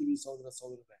ನೋಡ್ತೀವಿ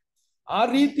ಸಹೋದರರೇ. ಆ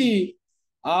ರೀತಿ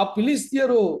ಆ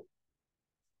ಫಿಲಿಸ್ತಿಯರು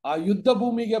ಆ ಯುದ್ಧ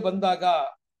ಭೂಮಿಗೆ ಬಂದಾಗ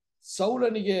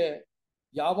ಸೌಲನಿಗೆ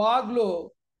ಯಾವಾಗ್ಲೂ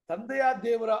ತಂದೆಯ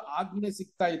ದೇವರ ಆಜ್ಞೆ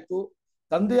ಸಿಗ್ತಾ ಇತ್ತು,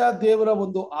 ತಂದೆಯ ದೇವರ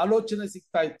ಒಂದು ಆಲೋಚನೆ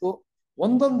ಸಿಗ್ತಾ ಇತ್ತು.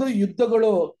 ಒಂದೊಂದು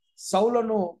ಯುದ್ಧಗಳು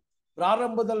ಸೌಲನು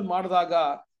ಪ್ರಾರಂಭದಲ್ಲಿ ಮಾಡಿದಾಗ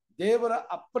ದೇವರ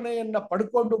ಅಪ್ಪಣೆಯನ್ನ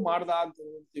ಪಡ್ಕೊಂಡು ಮಾಡ್ದ ಅಂತ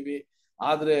ನೋಡ್ತೀವಿ.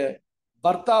 ಆದ್ರೆ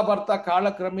ಬರ್ತಾ ಬರ್ತಾ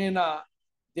ಕಾಲಕ್ರಮೇಣ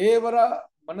ದೇವರ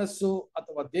ಮನಸ್ಸು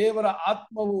ಅಥವಾ ದೇವರ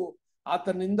ಆತ್ಮವು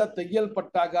ಆತನಿಂದ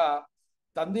ತೆಗೆಯಲ್ಪಟ್ಟಾಗ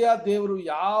ತಂದೆಯ ದೇವರು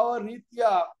ಯಾವ ರೀತಿಯ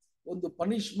ಒಂದು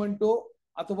ಪನಿಷ್ಮೆಂಟು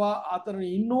ಅಥವಾ ಆತನ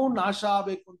ಇನ್ನೂ ನಾಶ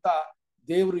ಆಗ್ಬೇಕು ಅಂತ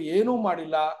ದೇವರು ಏನೂ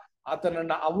ಮಾಡಿಲ್ಲ,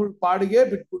 ಆತನನ್ನ ಅವಳ ಪಾಡಿಗೆ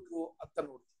ಬಿಟ್ಬಿಟ್ರು ಅಂತ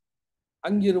ನೋಡ್ತೀವಿ.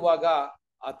 ಹಂಗಿರುವಾಗ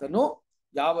ಆತನು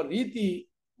ಯಾವ ರೀತಿ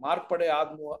ಮಾರ್ಪಡೆ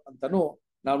ಆದ್ನು ಅಂತನೂ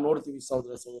ನಾವು ನೋಡ್ತೀವಿ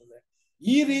ಸಹೋದರ ಸಹೋದರರೇ.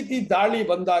 ಈ ರೀತಿ ದಾಳಿ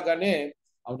ಬಂದಾಗನೇ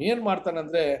ಅವನ್ ಏನ್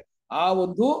ಮಾಡ್ತಾನಂದ್ರೆ ಆ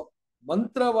ಒಂದು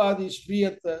ಮಂತ್ರವಾದಿ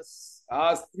ಆ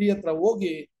ಸ್ತ್ರೀ ಹತ್ರ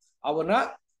ಹೋಗಿ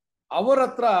ಅವರ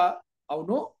ಹತ್ರ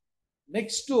ಅವನು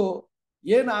ನೆಕ್ಸ್ಟ್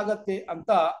ಏನಾಗತ್ತೆ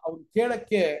ಅಂತ ಅವನು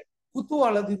ಕೇಳಕ್ಕೆ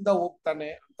ಕುತೂಹಲದಿಂದ ಹೋಗ್ತಾನೆ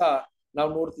ಅಂತ ನಾವು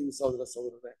ನೋಡ್ತೀವಿ ಸಹೋದರ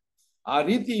ಸಹೋದರರೇ. ಆ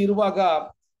ರೀತಿ ಇರುವಾಗ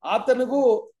ಆತನಿಗೂ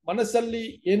ಮನಸ್ಸಲ್ಲಿ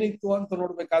ಏನಿತ್ತು ಅಂತ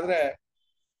ನೋಡ್ಬೇಕಾದ್ರೆ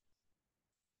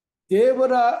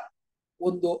ದೇವರ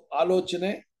ಒಂದು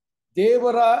ಆಲೋಚನೆ,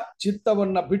 ದೇವರ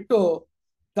ಚಿತ್ತವನ್ನ ಬಿಟ್ಟು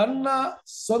ತನ್ನ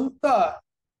ಸ್ವಂತ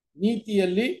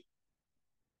ನೀತಿಯಲ್ಲಿ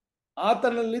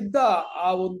ಆತನಲ್ಲಿದ್ದ ಆ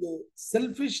ಒಂದು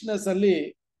ಸೆಲ್ಫಿಶ್ನೆಸ್ ಅಲ್ಲಿ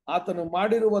ಆತನು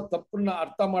ಮಾಡಿರುವ ತಪ್ಪನ್ನ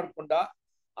ಅರ್ಥ ಮಾಡ್ಕೊಂಡ.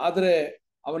 ಆದ್ರೆ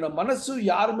ಅವನ ಮನಸ್ಸು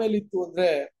ಯಾರ ಮೇಲಿತ್ತು ಅಂದ್ರೆ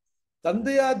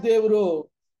ತಂದೆಯ ದೇವರು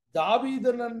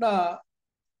ದಾವೀದನನ್ನ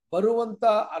ಬರುವಂತ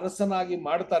ಅರಸನಾಗಿ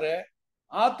ಮಾಡ್ತಾರೆ,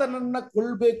 ಆತನನ್ನ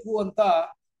ಕೊಲ್ಬೇಕು ಅಂತ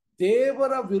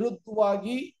ದೇವರ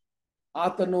ವಿರುದ್ಧವಾಗಿ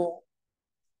ಆತನು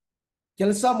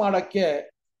ಕೆಲಸ ಮಾಡಕ್ಕೆ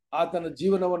ಆತನ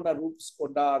ಜೀವನವನ್ನ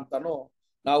ರೂಪಿಸ್ಕೊಂಡ ಅಂತಾನು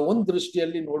ನಾವು ಒಂದ್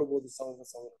ದೃಷ್ಟಿಯಲ್ಲಿ ನೋಡ್ಬೋದು ಸಹೋದರ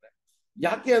ಸಹೋದರರೇ.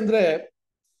 ಯಾಕೆ ಅಂದ್ರೆ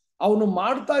ಅವನು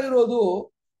ಮಾಡ್ತಾ ಇರೋದು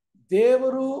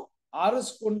ದೇವರು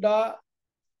ಆರಿಸ್ಕೊಂಡ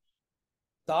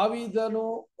ದಾವೀದನು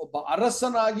ಒಬ್ಬ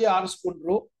ಅರಸನಾಗಿ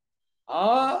ಆರಿಸ್ಕೊಂಡ್ರು. ಆ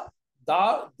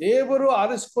ದೇವರು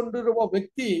ಆರಿಸ್ಕೊಂಡಿರುವ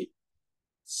ವ್ಯಕ್ತಿ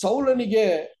ಸೌಲನಿಗೆ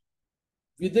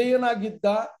ವಿಧೇಯನಾಗಿದ್ದ,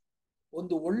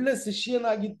 ಒಂದು ಒಳ್ಳೆ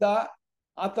ಶಿಷ್ಯನಾಗಿದ್ದ,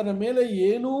 ಆತನ ಮೇಲೆ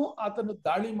ಏನೂ ಆತನು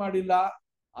ದಾಳಿ ಮಾಡಿಲ್ಲ.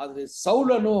 ಆದ್ರೆ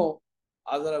ಸೌಲನು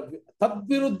ಅದರ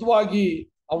ತದ್ವಿರುದ್ಧವಾಗಿ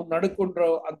ಅವನು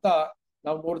ನಡ್ಕೊಂಡ್ರು ಅಂತ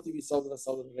ನಾವು ನೋಡ್ತೀವಿ ಸಹೋದರ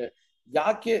ಸಹೋದರರೇ.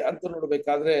 ಯಾಕೆ ಅಂತ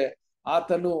ನೋಡ್ಬೇಕಾದ್ರೆ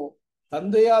ಆತನು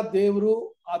ತಂದೆಯ ದೇವರು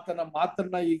ಆತನ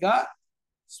ಮಾತನ್ನ ಈಗ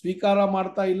ಸ್ವೀಕಾರ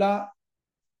ಮಾಡ್ತಾ ಇಲ್ಲ,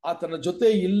 ಆತನ ಜೊತೆ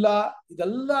ಇಲ್ಲ.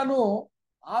 ಇದೆಲ್ಲಾನು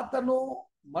ಆತನು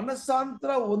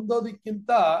ಮನಸ್ಸಾಂತರ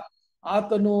ಹೊಂದೋದಕ್ಕಿಂತ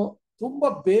ಆತನು ತುಂಬಾ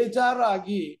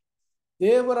ಬೇಜಾರಾಗಿ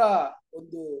ದೇವರ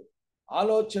ಒಂದು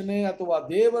ಆಲೋಚನೆ ಅಥವಾ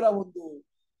ದೇವರ ಒಂದು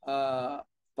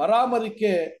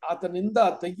ಪರಾಮರಿಕೆ ಆತನಿಂದ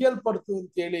ತೆಗೆಯಲ್ಪಡ್ತು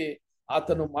ಅಂತೇಳಿ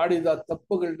ಆತನು ಮಾಡಿದ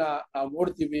ತಪ್ಪುಗಳನ್ನ ನಾವು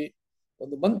ನೋಡ್ತೀವಿ.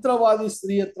 ಒಂದು ಮಂತ್ರವಾದಿ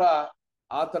ಸ್ತ್ರೀ ಹತ್ರ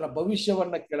ಆತನ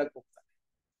ಭವಿಷ್ಯವನ್ನ ಕೇಳಕ್ ಹೋಗ್ತಾನೆ.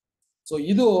 ಸೊ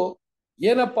ಇದು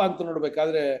ಏನಪ್ಪಾ ಅಂತ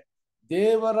ನೋಡ್ಬೇಕಾದ್ರೆ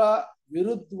ದೇವರ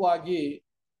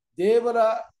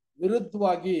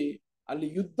ವಿರುದ್ಧವಾಗಿ ಅಲ್ಲಿ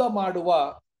ಯುದ್ಧ ಮಾಡುವ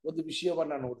ಒಂದು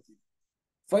ವಿಷಯವನ್ನ ನೋಡ್ತೀವಿ.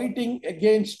 ಫೈಟಿಂಗ್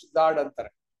ಅಗೇನ್ಸ್ಟ್ ಗಾಡ್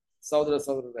ಅಂತಾರೆ ಸಹೋದರ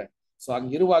ಸಹೋದರರೇ. ಸೊ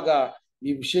ಹಂಗಿರುವಾಗ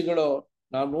ಈ ವಿಷಯಗಳು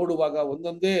ನಾವು ನೋಡುವಾಗ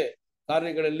ಒಂದೊಂದೇ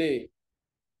ಕಾರ್ಯಗಳಲ್ಲಿ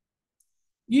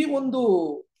ಈ ಒಂದು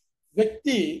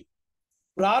ವ್ಯಕ್ತಿ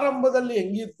ಪ್ರಾರಂಭದಲ್ಲಿ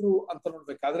ಹೆಂಗಿದ್ರು ಅಂತ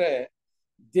ನೋಡ್ಬೇಕಾದ್ರೆ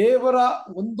ದೇವರ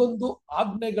ಒಂದೊಂದು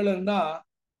ಆಜ್ಞೆಗಳನ್ನ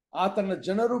ಆತನ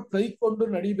ಜನರು ಕೈಕೊಂಡು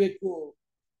ನಡಿಬೇಕು.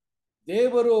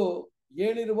 ದೇವರು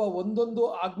ಹೇಳಿರುವ ಒಂದೊಂದು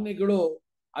ಆಜ್ಞೆಗಳು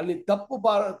ಅಲ್ಲಿ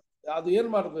ಅದು ಏನ್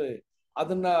ಮಾಡಿದ್ರೆ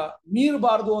ಅದನ್ನ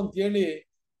ಮೀರಬಾರ್ದು ಅಂತ ಹೇಳಿ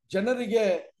ಜನರಿಗೆ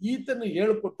ಈತನು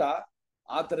ಹೇಳ್ಕೊಟ್ಟ.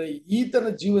 ಆತರ ಈತನ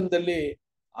ಜೀವನದಲ್ಲಿ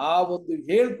ಆ ಒಂದು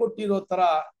ಹೇಳ್ಕೊಟ್ಟಿರೋ ತರ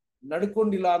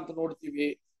ನಡ್ಕೊಂಡಿಲ್ಲ ಅಂತ ನೋಡ್ತೀವಿ.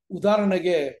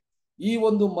 ಉದಾಹರಣೆಗೆ ಈ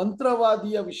ಒಂದು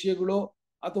ಮಂತ್ರವಾದಿಯ ವಿಷಯಗಳು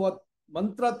ಅಥವಾ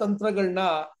ಮಂತ್ರ ತಂತ್ರಗಳನ್ನ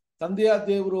ತಂದೆಯ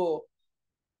ದೇವರು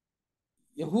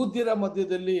ಯಹೂದ್ಯರ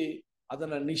ಮಧ್ಯದಲ್ಲಿ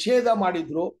ಅದನ್ನ ನಿಷೇಧ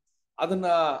ಮಾಡಿದ್ರು. ಅದನ್ನ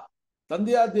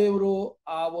ತಂದೆಯ ದೇವರು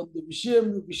ಆ ಒಂದು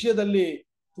ವಿಷಯದಲ್ಲಿ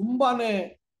ತುಂಬಾನೇ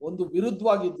ಒಂದು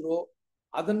ವಿರುದ್ಧವಾಗಿದ್ರು.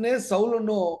 ಅದನ್ನೇ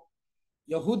ಸೌಲನು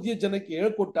ಯಹೂದ್ಯ ಜನಕ್ಕೆ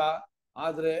ಹೇಳ್ಕೊಟ್ಟ.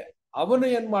 ಆದ್ರೆ ಅವನು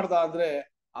ಏನ್ ಮಾಡ್ದ ಅಂದ್ರೆ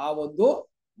ಆ ಒಂದು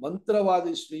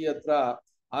ಮಂತ್ರವಾದಿ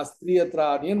ಆ ಸ್ತ್ರೀ ಹತ್ರ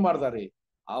ಏನ್ ಮಾಡ್ದಾರೆ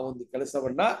ಆ ಒಂದು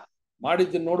ಕೆಲಸವನ್ನ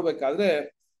ಮಾಡಿದ್ದನ್ನು ನೋಡ್ಬೇಕಾದ್ರೆ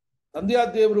ತಂದೆಯ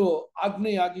ದೇವರು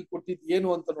ಆಜ್ಞೆಯಾಗಿ ಕೊಟ್ಟಿದ್ ಏನು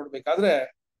ಅಂತ ನೋಡ್ಬೇಕಾದ್ರೆ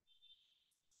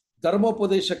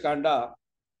ಧರ್ಮೋಪದೇಶ ಕಾಂಡ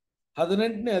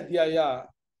 18ನೇ ಅಧ್ಯಾಯ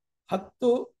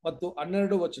 10 ಮತ್ತು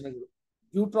 12 ವಚನಗಳು.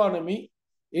 Deuteronomy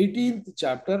 18th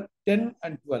chapter 10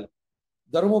 and 12.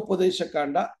 ಧರ್ಮೋಪದೇಶ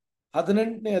ಕಾಂಡ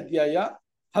 18ನೇ ಅಧ್ಯಾಯ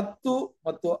 10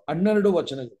 ಮತ್ತು 12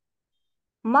 ವಚನಗಳು.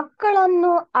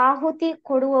 ಮಕ್ಕಳನ್ನು ಆಹುತಿ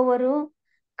ಕೊಡುವವರು,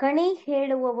 ಕಣಿ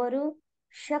ಹೇಳುವವರು,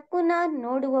 ಶಕುನ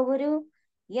ನೋಡುವವರು,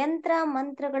 ಯಂತ್ರ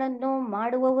ಮಂತ್ರಗಳನ್ನು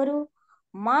ಮಾಡುವವರು,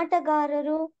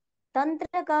 ಮಾಟಗಾರರು,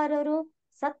 ತಂತ್ರಗಾರರು,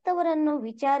 ಸತ್ತವರನ್ನು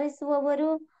ವಿಚಾರಿಸುವವರು,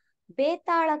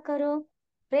 ಬೇತಾಳಕರು,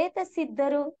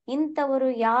 ಪ್ರೇತಸಿದ್ಧರು, ಇಂಥವರು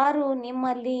ಯಾರು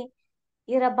ನಿಮ್ಮಲ್ಲಿ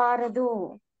ಇರಬಾರದು.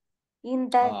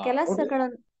 ಇಂಥ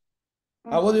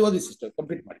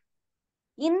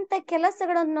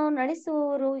ಕೆಲಸಗಳನ್ನು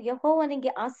ನಡೆಸುವವರು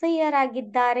ಯೆಹೋವನಿಗೆ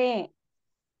ಅಸಹ್ಯರಾಗಿದ್ದಾರೆ.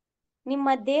 ನಿಮ್ಮ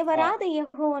ದೇವರಾದ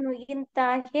ಯೆಹೋವನು ಇಂಥ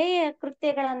ಹೇಯ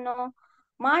ಕೃತ್ಯಗಳನ್ನು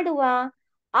ಮಾಡುವ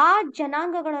ಆ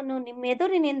ಜನಾಂಗಗಳನ್ನು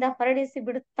ನಿಮ್ಮೆದುರಿನಿಂದ ಹೊರಡಿಸಿ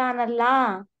ಬಿಡುತ್ತಾನಲ್ಲ.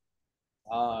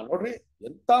 ನೋಡ್ರಿ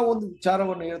ಎಂತ ಒಂದು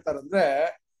ವಿಚಾರವನ್ನು ಹೇಳ್ತಾರಂದ್ರೆ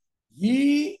ಈ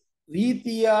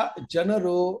ರೀತಿಯ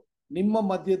ಜನರು ನಿಮ್ಮ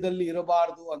ಮಧ್ಯದಲ್ಲಿ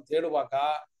ಇರಬಾರದು ಅಂತ ಹೇಳುವಾಗ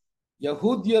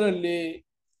ಯಹೂದ್ಯರಲ್ಲಿ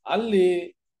ಅಲ್ಲಿ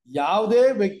ಯಾವುದೇ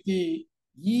ವ್ಯಕ್ತಿ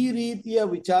ಈ ರೀತಿಯ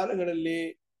ವಿಚಾರಗಳಲ್ಲಿ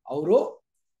ಅವರು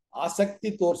ಆಸಕ್ತಿ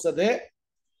ತೋರಿಸದೆ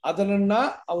ಅದನ್ನ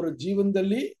ಅವರ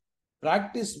ಜೀವನದಲ್ಲಿ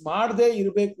ಪ್ರಾಕ್ಟೀಸ್ ಮಾಡದೆ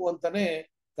ಇರಬೇಕು ಅಂತಾನೆ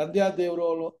ತಂದೆಯ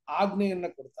ದೇವರು ಆಜ್ಞೆಯನ್ನ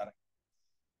ಕೊಡ್ತಾರೆ.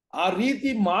 ಆ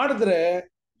ರೀತಿ ಮಾಡಿದ್ರೆ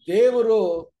ದೇವರು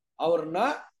ಅವ್ರನ್ನ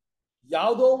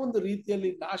ಯಾವುದೋ ಒಂದು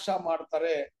ರೀತಿಯಲ್ಲಿ ನಾಶ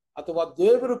ಮಾಡ್ತಾರೆ ಅಥವಾ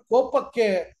ದೇವರ ಕೋಪಕ್ಕೆ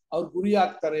ಅವ್ರು ಗುರಿ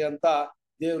ಆಗ್ತಾರೆ ಅಂತ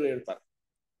ದೇವರು ಹೇಳ್ತಾರೆ.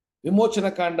 ವಿಮೋಚನ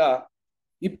ಕಾಂಡ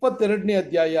 22ನೇ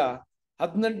ಅಧ್ಯಾಯ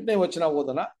 18ನೇ ವಚನ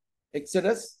ಓದೋಣ.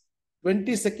 Exodus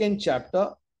 22nd chapter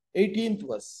 18th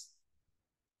verse.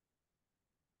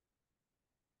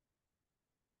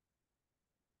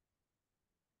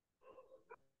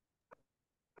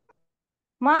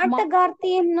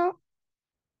 ಮಾಟಗಾರ್ತಿಯನ್ನು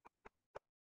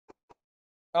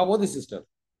ಓದಿ ಸಿಸ್ಟರ್.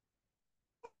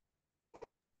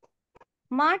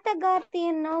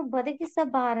 ಮಾಟಗಾರ್ತಿಯನ್ನು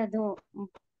ಬದುಕಿಸಬಾರದು.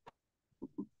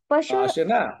 ಪಶು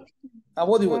ಅಷ್ಟೇನಾ?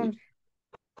 ಓದಿ.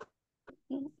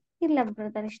 ಇಲ್ಲ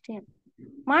ಬ್ರದರ್, ಇಷ್ಟೇ.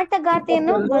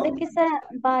 ಮಾಟಗಾರ್ತಿಯನ್ನು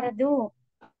ಬದುಕಿಸಬಾರದು.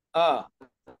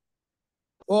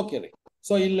 ಓಕೆ ರೀ.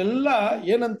 ಸೊ ಇಲ್ಲೆಲ್ಲ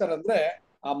ಏನಂತಾರಂದ್ರೆ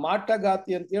ಆ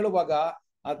ಮಾಟಗಾತಿ ಅಂತ ಹೇಳುವಾಗ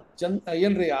ಆ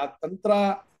ಏನ್ರಿ ಆ ತಂತ್ರ,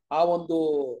 ಆ ಒಂದು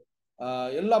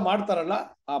ಎಲ್ಲ ಮಾಡ್ತಾರಲ್ಲ,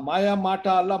 ಆ ಮಾಯಾ ಮಾಟ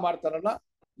ಎಲ್ಲ ಮಾಡ್ತಾರಲ್ಲ,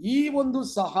 ಈ ಒಂದು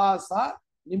ಸಾಹಸ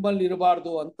ನಿಮ್ಮಲ್ಲಿ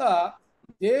ಇರಬಾರ್ದು ಅಂತ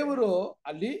ದೇವರು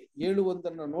ಅಲ್ಲಿ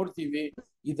ಹೇಳುವಂತನ್ನ ನೋಡ್ತೀವಿ.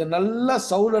 ಇದನ್ನೆಲ್ಲ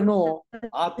ಸೌಲನು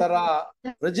ಆ ತರ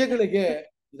ಪ್ರಜೆಗಳಿಗೆ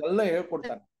ಇದೆಲ್ಲ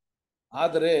ಹೇಳ್ಕೊಡ್ತಾನೆ.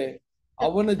 ಆದರೆ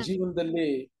ಅವನ ಜೀವನದಲ್ಲಿ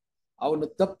ಅವನು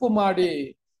ತಪ್ಪು ಮಾಡಿ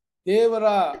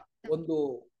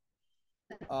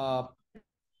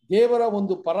ದೇವರ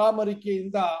ಒಂದು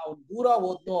ಪರಾಮರಿಕೆಯಿಂದ ಅವನು ದೂರ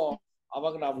ಹೋದ್ನೋ,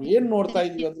 ಅವಾಗ ನಾವು ಏನ್ ನೋಡ್ತಾ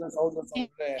ಇದೀವಿ ಅಂದ್ರೆ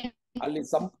ಸಹೋದರರೇ,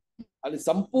 ಅಲ್ಲಿ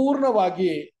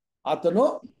ಸಂಪೂರ್ಣವಾಗಿ ಆತನು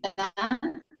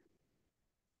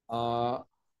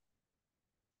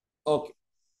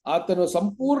ಆತನು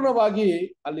ಸಂಪೂರ್ಣವಾಗಿ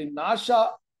ಅಲ್ಲಿ ನಾಶ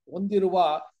ಹೊಂದಿರುವ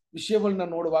ವಿಷಯವನ್ನ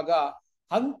ನೋಡುವಾಗ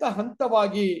ಹಂತ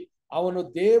ಹಂತವಾಗಿ ಅವನು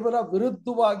ದೇವರ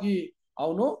ವಿರುದ್ಧವಾಗಿ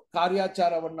ಅವನು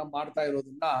ಕಾರ್ಯಾಚಾರವನ್ನ ಮಾಡ್ತಾ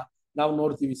ಇರೋದನ್ನ ನಾವು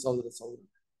ನೋಡ್ತೀವಿ ಸಹೋದರ.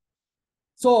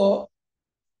 ಸೊ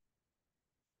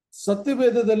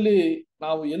ಸತ್ಯವೇದದಲ್ಲಿ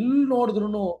ನಾವು ಎಲ್ಲಿ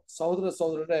ನೋಡಿದ್ರು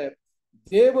ಸಹೋದರರೇ,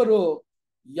 ದೇವರು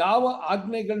ಯಾವ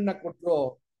ಆಜ್ಞೆಗಳನ್ನ ಕೊಟ್ಟರೋ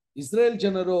ಇಸ್ರೇಲ್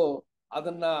ಜನರು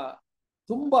ಅದನ್ನ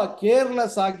ತುಂಬಾ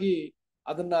ಕೇರ್ಲೆಸ್ ಆಗಿ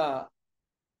ಅದನ್ನ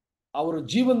ಅವರ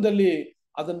ಜೀವನದಲ್ಲಿ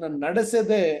ಅದನ್ನ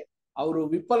ನಡೆಸದೆ ಅವರು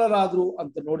ವಿಫಲರಾದ್ರು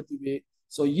ಅಂತ ನೋಡ್ತೀವಿ.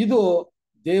 ಸೊ ಇದು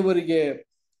ದೇವರಿಗೆ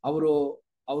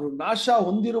ಅವರು ನಾಶ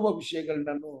ಹೊಂದಿರುವ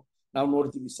ವಿಷಯಗಳನ್ನ ನಾವು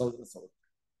ನೋಡ್ತೀವಿ ಸಹೋದರ.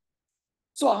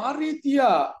 ಸೊ ಆ ರೀತಿಯ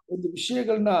ಒಂದು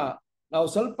ವಿಷಯಗಳನ್ನ ನಾವು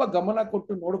ಸ್ವಲ್ಪ ಗಮನ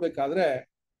ಕೊಟ್ಟು ನೋಡ್ಬೇಕಾದ್ರೆ,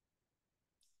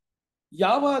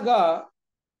 ಯಾವಾಗ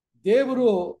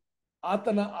ದೇವರು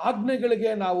ಆತನ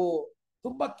ಆಜ್ಞೆಗಳಿಗೆ ನಾವು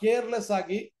ತುಂಬಾ ಕೇರ್ಲೆಸ್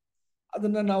ಆಗಿ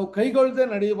ಅದನ್ನ ನಾವು ಕೈಗೊಳ್ಳದೆ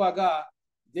ನಡೆಯುವಾಗ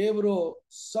ದೇವರು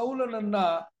ಸೌಲನನ್ನ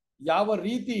ಯಾವ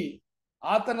ರೀತಿ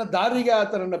ಆತನ ದಾರಿಗೆ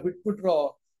ಆತನನ್ನ ಬಿಟ್ಬಿಟ್ರೋ,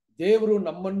 ದೇವರು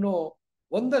ನಮ್ಮನ್ನು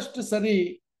ಒಂದಷ್ಟು ಸರಿ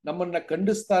ನಮ್ಮನ್ನ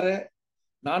ಖಂಡಿಸ್ತಾರೆ,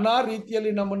 ನಾನಾ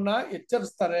ರೀತಿಯಲ್ಲಿ ನಮ್ಮನ್ನ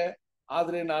ಎಚ್ಚರಿಸ್ತಾರೆ.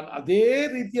 ಆದ್ರೆ ನಾನು ಅದೇ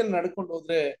ರೀತಿಯಲ್ಲಿ ನಡ್ಕೊಂಡು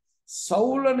ಹೋದ್ರೆ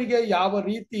ಸೌಲನಿಗೆ ಯಾವ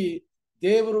ರೀತಿ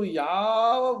ದೇವರು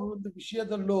ಯಾವ ಒಂದು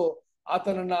ವಿಷಯದಲ್ಲೂ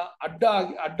ಆತನನ್ನ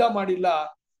ಅಡ್ಡ ಮಾಡಿಲ್ಲ,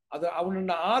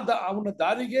 ಅವನನ್ನ ಅವನ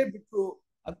ದಾರಿಗೆ ಬಿಟ್ರು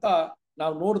ಅಂತ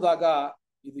ನಾವು ನೋಡಿದಾಗ,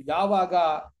 ಇದು ಯಾವಾಗ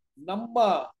ನಮ್ಮ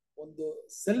ಒಂದು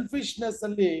ಸೆಲ್ಫಿಶ್ನೆಸ್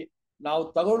ಅಲ್ಲಿ ನಾವು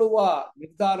ತಗೊಳ್ಳುವ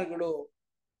ನಿರ್ಧಾರಗಳು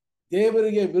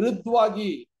ದೇವರಿಗೆ ವಿರುದ್ಧವಾಗಿ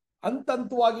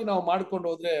ಹಂತವಾಗಿ ನಾವು ಮಾಡ್ಕೊಂಡು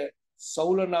ಹೋದ್ರೆ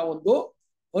ಸೌಲನ ಒಂದು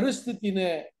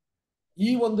ಪರಿಸ್ಥಿತಿನೇ ಈ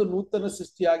ಒಂದು ನೂತನ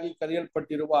ಸೃಷ್ಟಿಯಾಗಿ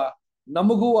ಕರೆಯಲ್ಪಟ್ಟಿರುವ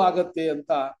ನಮಗೂ ಆಗತ್ತೆ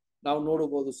ಅಂತ ನಾವು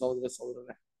ನೋಡಬಹುದು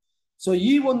ಸಹೋದರರೇ. ಸೊ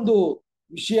ಈ ಒಂದು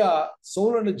ವಿಷಯ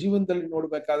ಸೌಲನ ಜೀವನದಲ್ಲಿ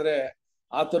ನೋಡ್ಬೇಕಾದ್ರೆ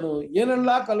ಆತನು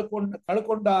ಏನೆಲ್ಲ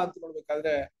ಕಳ್ಕೊಂಡ ಅಂತ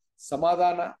ನೋಡ್ಬೇಕಾದ್ರೆ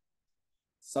ಸಮಾಧಾನ,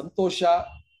 ಸಂತೋಷ,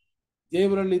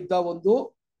 ದೇವರಲ್ಲಿದ್ದ ಒಂದು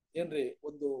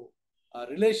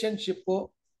ರಿಲೇಶನ್ಶಿಪ್,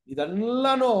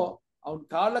 ಇದೆಲ್ಲಾನು ಅವನ್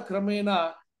ಕಾಲಕ್ರಮೇಣ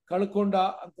ಕಳ್ಕೊಂಡ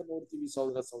ಅಂತ ನೋಡ್ತೀವಿ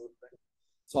ಸಹೋದರರೇ.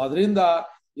 ಸೊ ಅದರಿಂದ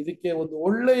ಇದಕ್ಕೆ ಒಂದು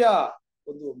ಒಳ್ಳೆಯ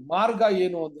ಒಂದು ಮಾರ್ಗ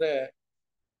ಏನು ಅಂದ್ರೆ,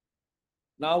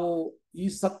 ನಾವು ಈ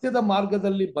ಸತ್ಯದ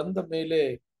ಮಾರ್ಗದಲ್ಲಿ ಬಂದ ಮೇಲೆ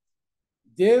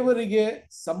ದೇವರಿಗೆ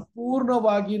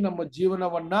ಸಂಪೂರ್ಣವಾಗಿ ನಮ್ಮ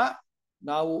ಜೀವನವನ್ನ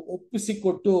ನಾವು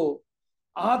ಒಪ್ಪಿಸಿಕೊಟ್ಟು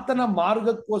ಆತನ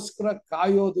ಮಾರ್ಗಕ್ಕೋಸ್ಕರ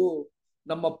ಕಾಯೋದು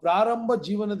ನಮ್ಮ ಪ್ರಾರಂಭ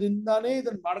ಜೀವನದಿಂದಾನೇ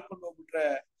ಇದನ್ನ ಮಾಡ್ಕೊಂಡು ಹೋಗ್ಬಿಟ್ರೆ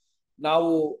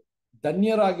ನಾವು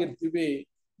ಧನ್ಯರಾಗಿರ್ತೀವಿ.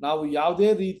 ನಾವು ಯಾವುದೇ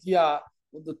ರೀತಿಯ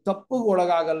ಒಂದು ತಪ್ಪಿಗೆ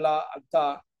ಒಳಗಾಗಲ್ಲ ಅಂತ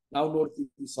ನಾವು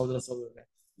ನೋಡ್ತೀವಿ ಸಹೋದರರೇ.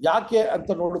 ಯಾಕೆ ಅಂತ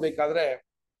ನೋಡ್ಬೇಕಾದ್ರೆ,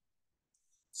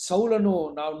 ಸೌಲನು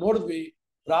ನಾವು ನೋಡಿದ್ವಿ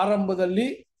ಪ್ರಾರಂಭದಲ್ಲಿ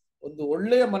ಒಂದು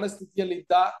ಒಳ್ಳೆಯ ಮನಸ್ಥಿತಿಯಲ್ಲಿ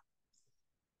ಇದ್ದ.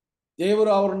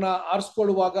 ದೇವರು ಅವ್ರನ್ನ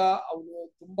ಆರಿಸ್ಕೊಳ್ಳುವಾಗ ಅವನು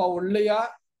ತುಂಬಾ ಒಳ್ಳೆಯ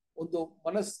ಒಂದು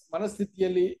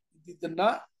ಮನಸ್ಥಿತಿಯಲ್ಲಿ ಇದ್ದಿದ್ದನ್ನ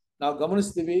ನಾವು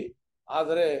ಗಮನಿಸ್ತೀವಿ.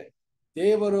 ಆದರೆ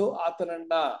ದೇವರು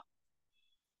ಆತನನ್ನ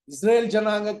ಇಸ್ರೇಲ್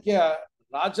ಜನಾಂಗಕ್ಕೆ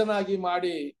ರಾಜನಾಗಿ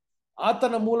ಮಾಡಿ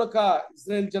ಆತನ ಮೂಲಕ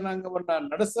ಇಸ್ರೇಲ್ ಜನಾಂಗವನ್ನ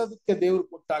ನಡೆಸೋದಕ್ಕೆ ದೇವರು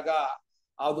ಕೊಟ್ಟಾಗ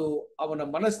ಅದು ಅವನ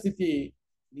ಮನಸ್ಥಿತಿ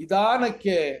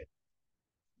ನಿಧಾನಕ್ಕೆ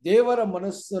ದೇವರ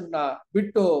ಮನಸ್ಸನ್ನ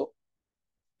ಬಿಟ್ಟು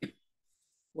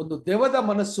ಒಂದು ದೆವ್ವದ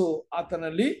ಮನಸ್ಸು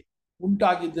ಆತನಲ್ಲಿ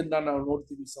ಉಂಟಾಗಿದ್ದನ್ನ ನಾವು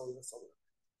ನೋಡ್ತೀವಿ ಸಹೋದರ ಸಹೋದರ.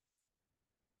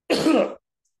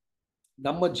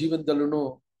 ನಮ್ಮ ಜೀವನದಲ್ಲೂ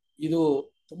ಇದು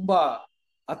ತುಂಬಾ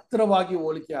ಹತ್ತಿರವಾಗಿ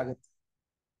ಹೋಲಿಕೆ ಆಗುತ್ತೆ.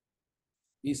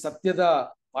 ಈ ಸತ್ಯದ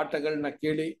ಪಾಠಗಳನ್ನ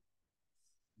ಕೇಳಿ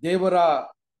ದೇವರ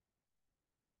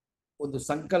ಒಂದು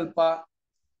ಸಂಕಲ್ಪ,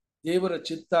 ದೇವರ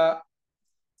ಚಿತ್ತ,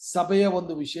 ಸಭೆಯ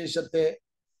ಒಂದು ವಿಶೇಷತೆ,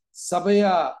 ಸಭೆಯ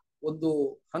ಒಂದು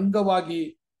ಅಂಗವಾಗಿ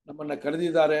ನಮ್ಮನ್ನ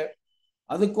ಕರೆದಿದ್ದಾರೆ.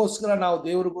 ಅದಕ್ಕೋಸ್ಕರ ನಾವು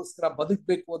ದೇವರಿಗೋಸ್ಕರ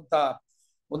ಬದುಕಬೇಕು ಅಂತ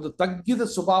ಒಂದು ತಗ್ಗಿದ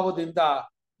ಸ್ವಭಾವದಿಂದ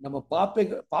ನಮ್ಮ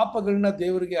ಪಾಪಗಳನ್ನ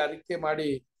ದೇವರಿಗೆ ಅರಿಕೆ ಮಾಡಿ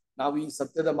ನಾವು ಈ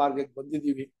ಸತ್ಯದ ಮಾರ್ಗಕ್ಕೆ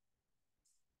ಬಂದಿದ್ದೀವಿ.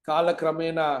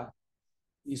 ಕಾಲಕ್ರಮೇಣ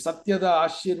ಈ ಸತ್ಯದ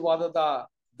ಆಶೀರ್ವಾದದ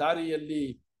ದಾರಿಯಲ್ಲಿ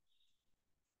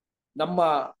ನಮ್ಮ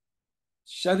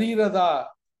ಶರೀರದ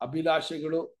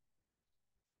ಅಭಿಲಾಷೆಗಳು,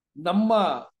 ನಮ್ಮ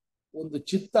ಒಂದು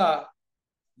ಚಿತ್ತ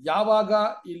ಯಾವಾಗ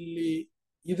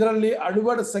ಇದರಲ್ಲಿ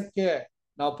ಅಳವಡಿಸಕ್ಕೆ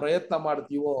ನಾವು ಪ್ರಯತ್ನ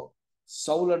ಮಾಡ್ತೀವೋ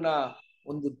ಸೌಲನ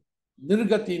ಒಂದು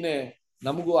ನಿರ್ಗತಿನೇ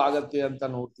ನಮಗೂ ಆಗತ್ತೆ ಅಂತ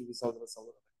ನೋಡ್ತೀವಿ ಸಹೋದರ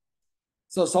ಸಹೋದರ.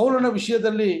 ಸೌಲನ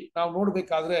ವಿಷಯದಲ್ಲಿ ನಾವು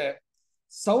ನೋಡ್ಬೇಕಾದ್ರೆ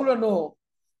ಸೌಲನು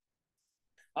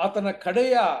ಆತನ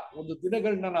ಕಡೆಯ ಒಂದು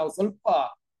ದಿನಗಳನ್ನ ನಾವು ಸ್ವಲ್ಪ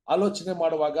ಆಲೋಚನೆ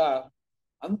ಮಾಡುವಾಗ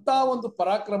ಅಂತ ಒಂದು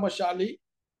ಪರಾಕ್ರಮಶಾಲಿ,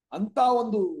 ಅಂತ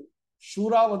ಒಂದು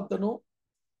ಶೂರಾವಂತನು,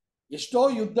 ಎಷ್ಟೋ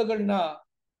ಯುದ್ಧಗಳನ್ನ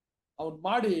ಅವನ್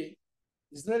ಮಾಡಿ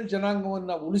ಇಸ್ರೇಲ್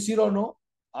ಜನಾಂಗವನ್ನ ಉಳಿಸಿರೋನು.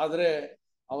 ಆದ್ರೆ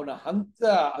ಅವನ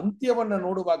ಅಂತ್ಯವನ್ನ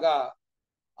ನೋಡುವಾಗ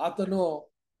ಆತನು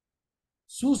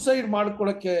ಸೂಸೈಡ್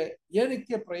ಮಾಡ್ಕೊಳ್ಳಕ್ಕೆ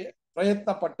ಏನಕ್ಕೆ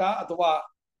ಪ್ರಯತ್ನ ಪಟ್ಟ ಅಥವಾ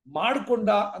ಮಾಡ್ಕೊಂಡ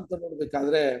ಅಂತ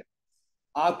ನೋಡ್ಬೇಕಾದ್ರೆ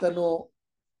ಆತನು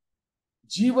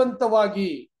ಜೀವಂತವಾಗಿ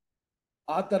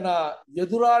ಆತನ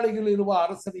ಎದುರಾಳಿಗಳಿರುವ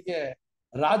ಅರಸರಿಗೆ,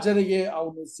 ರಾಜರಿಗೆ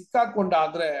ಅವನು ಸಿಕ್ಕಾಕೊಂಡ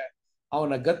ಆದ್ರೆ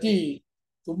ಅವನ ಗತಿ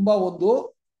ತುಂಬಾ ಒಂದು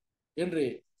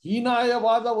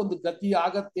ಹೀನಾಯವಾದ ಒಂದು ಗತಿ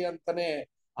ಆಗತ್ತೆ ಅಂತಾನೆ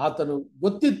ಆತನು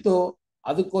ಗೊತ್ತಿತ್ತು.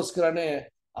 ಅದಕ್ಕೋಸ್ಕರನೇ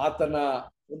ಆತನ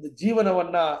ಒಂದು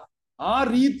ಜೀವನವನ್ನ ಆ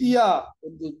ರೀತಿಯ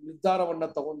ಒಂದು ನಿರ್ಧಾರವನ್ನ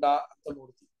ತಗೊಂಡ ಅಂತ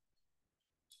ನೋಡ್ತೀವಿ.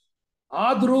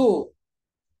 ಆದ್ರೂ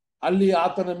ಅಲ್ಲಿ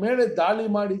ಆತನ ಮೇಲೆ ದಾಳಿ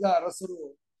ಮಾಡಿದ ಅರಸರು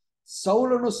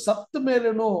ಸೌಲನು ಸತ್ತ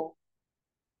ಮೇಲೇನು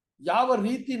ಯಾವ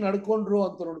ರೀತಿ ನಡ್ಕೊಂಡ್ರು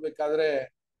ಅಂತ ನೋಡ್ಬೇಕಾದ್ರೆ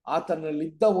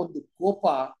ಆತನಲ್ಲಿದ್ದ ಒಂದು ಕೋಪ,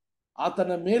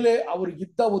 ಆತನ ಮೇಲೆ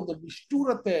ಅವ್ರಿಗಿದ್ದ ಒಂದು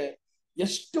ನಿಷ್ಠೂರತೆ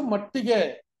ಎಷ್ಟು ಮಟ್ಟಿಗೆ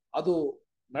ಅದು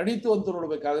ನಡೀತು ಅಂತ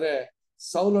ನೋಡ್ಬೇಕಾದ್ರೆ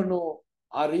ಸೌಲನು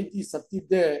ಆ ರೀತಿ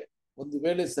ಸತ್ತಿದ್ದೇ ಒಂದು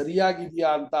ವೇಳೆ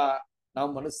ಸರಿಯಾಗಿದೆಯಾ ಅಂತ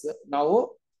ನಾವು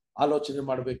ಆಲೋಚನೆ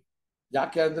ಮಾಡ್ಬೇಕು.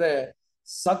 ಯಾಕೆ ಅಂದ್ರೆ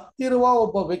ಸತ್ತಿರುವ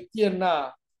ಒಬ್ಬ ವ್ಯಕ್ತಿಯನ್ನ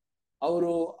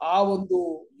ಅವರು ಆ ಒಂದು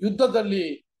ಯುದ್ಧದಲ್ಲಿ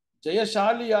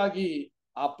ಜಯಶಾಲಿಯಾಗಿ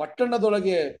ಆ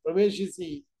ಪಟ್ಟಣದೊಳಗೆ ಪ್ರವೇಶಿಸಿ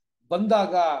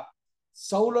ಬಂದಾಗ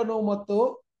ಸೌಲನು ಮತ್ತು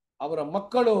ಅವರ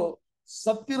ಮಕ್ಕಳು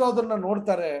ಸತ್ತಿರೋದನ್ನ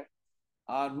ನೋಡ್ತಾರೆ.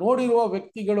 ಆ ನೋಡಿರುವ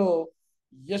ವ್ಯಕ್ತಿಗಳು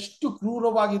ಎಷ್ಟು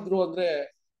ಕ್ರೂರವಾಗಿದ್ರು ಅಂದ್ರೆ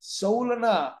ಸೌಲನ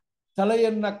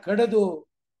ತಲೆಯನ್ನ ಕಡೆದು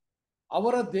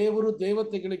ಅವರ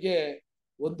ದೇವತೆಗಳಿಗೆ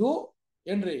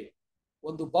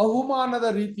ಒಂದು ಬಹುಮಾನದ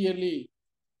ರೀತಿಯಲ್ಲಿ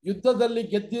ಯುದ್ಧದಲ್ಲಿ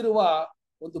ಗೆದ್ದಿರುವ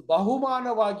ಒಂದು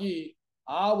ಬಹುಮಾನವಾಗಿ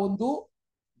ಆ ಒಂದು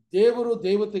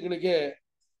ದೇವತೆಗಳಿಗೆ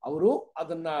ಅವರು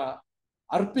ಅದನ್ನ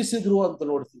ಅರ್ಪಿಸಿದ್ರು ಅಂತ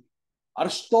ನೋಡ್ತೀವಿ.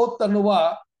 ಅರ್ಷ್ಟೋತ್ ಅನ್ನುವ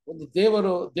ಒಂದು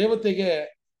ದೇವತೆಗೆ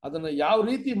ಅದನ್ನ ಯಾವ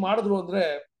ರೀತಿ ಮಾಡಿದ್ರು ಅಂದ್ರೆ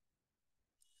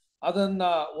ಅದನ್ನ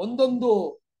ಒಂದೊಂದು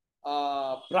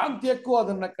ಪ್ರಾಂತ್ಯಕ್ಕೂ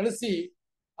ಅದನ್ನ ಕಳಿಸಿ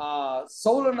ಆ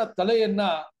ಸೌಲನ ತಲೆಯನ್ನ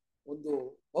ಒಂದು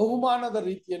ಬಹುಮಾನದ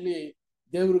ರೀತಿಯಲ್ಲಿ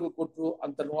ದೇವರಿಗೆ ಕೊಟ್ರು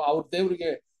ಅಂತ ಅವ್ರ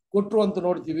ದೇವರಿಗೆ ಕೊಟ್ರು ಅಂತ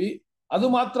ನೋಡ್ತೀವಿ. ಅದು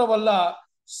ಮಾತ್ರವಲ್ಲ,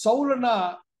 ಸೌಲನ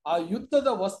ಆ ಯುದ್ಧದ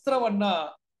ವಸ್ತ್ರವನ್ನ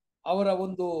ಅವರ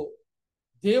ಒಂದು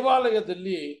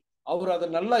ದೇವಾಲಯದಲ್ಲಿ ಅವರು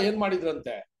ಅದನ್ನೆಲ್ಲ ಏನ್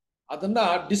ಮಾಡಿದ್ರಂತೆ, ಅದನ್ನ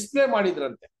ಡಿಸ್ಪ್ಲೇ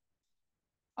ಮಾಡಿದ್ರಂತೆ.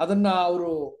 ಅದನ್ನ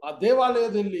ಅವರು ಆ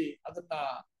ದೇವಾಲಯದಲ್ಲಿ ಅದನ್ನ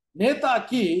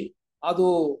ನೇತಾಕಿ ಅದು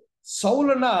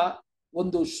ಸೌಲನ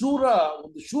ಒಂದು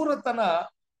ಶೂರತನ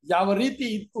ಯಾವ ರೀತಿ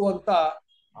ಇತ್ತು ಅಂತ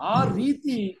ಆ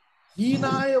ರೀತಿ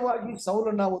ಹೀನಾಯವಾಗಿ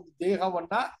ಸೌಲನ ಒಂದು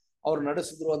ದೇಹವನ್ನ ಅವ್ರು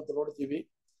ನಡೆಸಿದ್ರು ಅಂತ ನೋಡ್ತೀವಿ.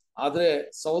 ಆದ್ರೆ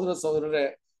ಸಹೋದರರೇ,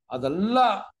 ಅದೆಲ್ಲ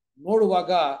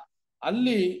ನೋಡುವಾಗ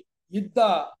ಅಲ್ಲಿ ಇದ್ದ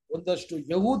ಒಂದಷ್ಟು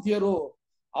ಯಹೂದ್ಯರು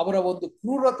ಅವರ ಒಂದು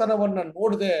ಕ್ರೂರತನವನ್ನ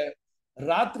ನೋಡದೆ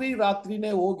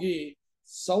ರಾತ್ರಿನೇ ಹೋಗಿ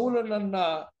ಸೌಲನನ್ನ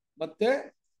ಮತ್ತೆ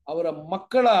ಅವರ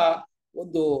ಮಕ್ಕಳ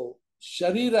ಒಂದು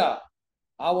ಶರೀರ,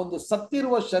 ಆ ಒಂದು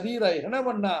ಸತ್ತಿರುವ ಶರೀರ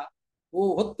ಹೆಣವನ್ನ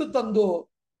ಹೊತ್ತು ತಂದು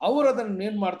ಅವರು ಅದನ್ನ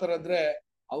ಏನ್ ಮಾಡ್ತಾರೆ ಅಂದ್ರೆ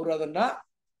ಅವರು ಅದನ್ನ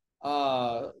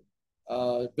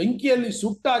ಬೆಂಕಿಯಲ್ಲಿ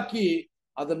ಸುಟ್ಟಾಕಿ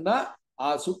ಅದನ್ನ ಆ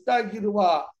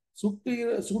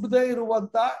ಸುಟ್ಟದೇ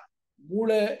ಇರುವಂತ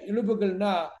ಮೂಳೆ ಇಳುಬುಗಳನ್ನ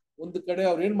ಒಂದು ಕಡೆ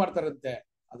ಅವ್ರು ಏನ್ ಮಾಡ್ತಾರಂತೆ,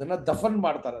 ಅದನ್ನ ದಫನ್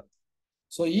ಮಾಡ್ತಾರಂತೆ.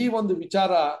 ಸೊ ಈ ಒಂದು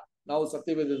ವಿಚಾರ ನಾವು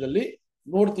ಸತ್ಯವೇದದಲ್ಲಿ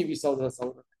ನೋಡ್ತೀವಿ ಸಹೋದರ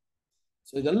ಸಹೋದರ.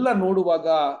 ಸೊ ಇದೆಲ್ಲ ನೋಡುವಾಗ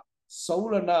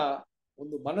ಸೌಲನ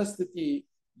ಒಂದು ಮನಸ್ಥಿತಿ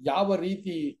ಯಾವ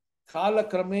ರೀತಿ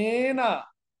ಕಾಲಕ್ರಮೇಣ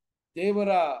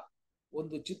ದೇವರ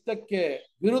ಒಂದು ಚಿತ್ತಕ್ಕೆ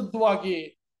ವಿರುದ್ಧವಾಗಿ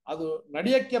ಅದು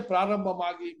ನಡೆಯಕ್ಕೆ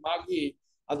ಪ್ರಾರಂಭವಾಗಿ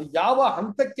ಅದು ಯಾವ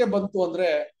ಹಂತಕ್ಕೆ ಬಂತು ಅಂದ್ರೆ,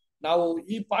 ನಾವು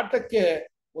ಈ ಪಾಠಕ್ಕೆ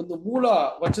ಒಂದು ಮೂಲ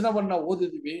ವಚನವನ್ನ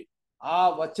ಓದಿದ್ವಿ. ಆ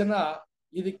ವಚನ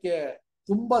ಇದಕ್ಕೆ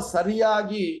ತುಂಬಾ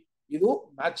ಸರಿಯಾಗಿ ಇದು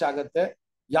ಮ್ಯಾಚ್ ಆಗತ್ತೆ.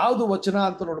 ಯಾವುದು ವಚನ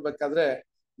ಅಂತ ನೋಡ್ಬೇಕಾದ್ರೆ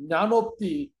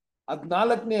ಜ್ಞಾನೋಕ್ತಿ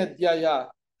 14ನೇ ಅಧ್ಯಾಯ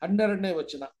 12ನೇ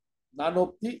ವಚನ.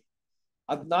 ಜ್ಞಾನೋಕ್ತಿ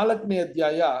 14ನೇ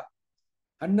ಅಧ್ಯಾಯ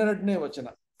 12ನೇ ವಚನ.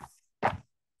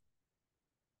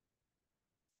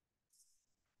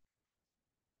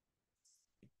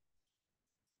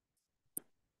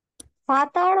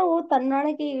 ಪಾತಾಳವು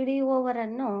ತನ್ನೊಳಗೆ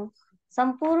ಇಳಿಯುವವರನ್ನು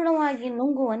ಸಂಪೂರ್ಣವಾಗಿ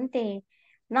ನುಂಗುವಂತೆ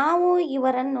ನಾವು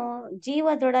ಇವರನ್ನು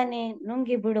ಜೀವದೊಡನೆ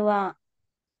ನುಂಗಿ ಬಿಡುವ.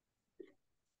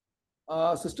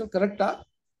 ಸಿಸ್ಟರ್ ಕರೆಕ್ಟಾ?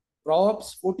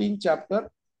 Proverbs 14 chapter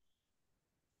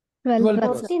 12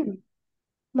 14.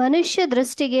 ಮನುಷ್ಯ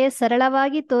ದೃಷ್ಟಿಗೆ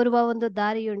ಸರಳವಾಗಿ ತೋರುವ ಒಂದು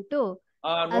ದಾರಿಯುಂಟು,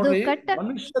 ಅದು ನೋಡ್ರಿ, ಕಟ್ಟ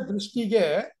ಮನುಷ್ಯ ದೃಷ್ಟಿಗೆ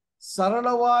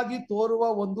ಸರಳವಾಗಿ ತೋರುವ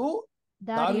ಒಂದು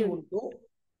ದಾರಿ ದಾರಿಯುಂಟು, ಉಂಟು,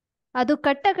 ಅದು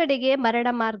ಕಟ್ಟ ಕಡೆಗೆ ಮರಣ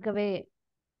ಮಾರ್ಗವೇ.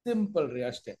 ಸಿಂಪಲ್ ರೀ,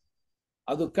 ಅಷ್ಟೇ.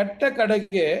 ಅದು ಕಟ್ಟ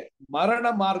ಕಡೆಗೆ ಮರಣ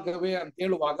ಮಾರ್ಗವೇ ಅಂತ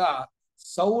ಹೇಳುವಾಗ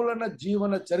ಸೌಲನ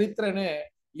ಜೀವನ ಚರಿತ್ರೆನೇ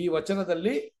ಈ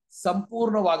ವಚನದಲ್ಲಿ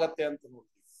ಸಂಪೂರ್ಣವಾಗತ್ತೆ ಅಂತ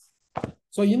ನೋಡ್ತೀವಿ.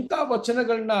 ಸೊ ಇಂಥ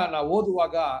ವಚನಗಳನ್ನ ನಾವು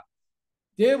ಓದುವಾಗ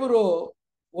ದೇವರು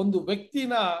ಒಂದು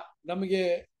ವ್ಯಕ್ತಿನ ನಮಗೆ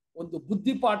ಒಂದು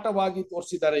ಬುದ್ಧಿಪಾಠವಾಗಿ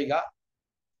ತೋರಿಸಿದ್ದಾರೆ. ಈಗ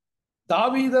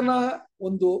ದಾವೀದನ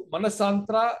ಒಂದು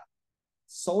ಮನಸಾಂತರ,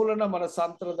 ಸೌಲನ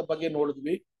ಮನಸಾಂತರದ ಬಗ್ಗೆ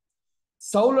ನೋಡಿದ್ವಿ.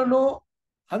 ಸೌಲನು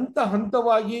ಹಂತ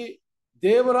ಹಂತವಾಗಿ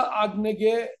ದೇವರ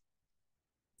ಆಜ್ಞೆಗೆ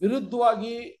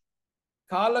ವಿರುದ್ಧವಾಗಿ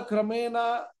ಕಾಲಕ್ರಮೇಣ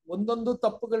ಒಂದೊಂದು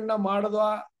ತಪ್ಪುಗಳನ್ನ ಮಾಡದ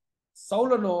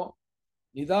ಸೌಲನು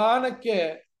ನಿಧಾನಕ್ಕೆ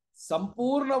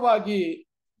ಸಂಪೂರ್ಣವಾಗಿ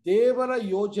ದೇವರ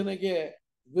ಯೋಜನೆಗೆ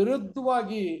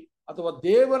ವಿರುದ್ಧವಾಗಿ ಅಥವಾ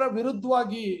ದೇವರ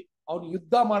ವಿರುದ್ಧವಾಗಿ ಅವನು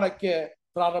ಯುದ್ಧ ಮಾಡಕ್ಕೆ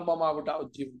ಪ್ರಾರಂಭ ಮಾಡ್ಬಿಟ್ಟ ಅವನ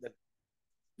ಜೀವನದಲ್ಲಿ.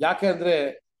 ಯಾಕೆಂದ್ರೆ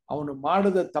ಅವನು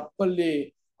ಮಾಡಿದ ತಪ್ಪಲ್ಲಿ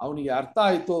ಅವನಿಗೆ ಅರ್ಥ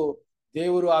ಆಯ್ತು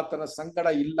ದೇವರು ಆತನ ಸಂಗಡ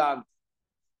ಇಲ್ಲ ಅಂತ.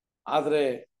 ಆದ್ರೆ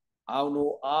ಅವನು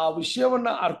ಆ ವಿಷಯವನ್ನ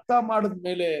ಅರ್ಥ ಮಾಡಿದ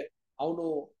ಮೇಲೆ ಅವನು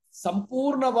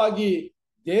ಸಂಪೂರ್ಣವಾಗಿ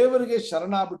ದೇವರಿಗೆ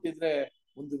ಶರಣಾಗ್ಬಿಟ್ಟಿದ್ರೆ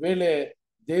ಒಂದು ವೇಳೆ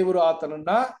ದೇವರು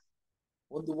ಆತನನ್ನ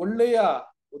ಒಂದು ಒಳ್ಳೆಯ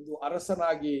ಒಂದು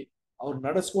ಅರಸನಾಗಿ ಅವ್ರು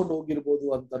ನಡೆಸ್ಕೊಂಡು ಹೋಗಿರ್ಬೋದು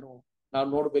ಅಂತನೂ ನಾವು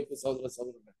ನೋಡ್ಬೇಕು ಸಹೋದರ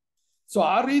ಸಹೋದರನೇ. ಸೊ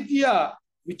ಆ ರೀತಿಯ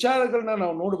ವಿಚಾರಗಳನ್ನ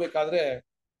ನಾವು ನೋಡ್ಬೇಕಾದ್ರೆ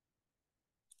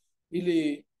ಇಲ್ಲಿ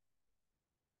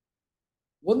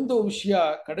ಒಂದು ವಿಷಯ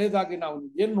ಕಡೆಯದಾಗಿ ನಾವು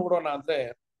ಏನ್ ನೋಡೋಣ ಅಂದ್ರೆ,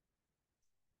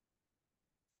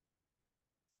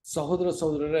 ಸಹೋದರ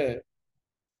ಸಹೋದರರೇ,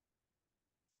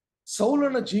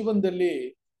 ಸೌಲನ ಜೀವನದಲ್ಲಿ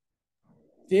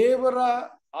ದೇವರ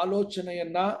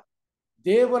ಆಲೋಚನೆಯನ್ನ,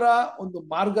 ದೇವರ ಒಂದು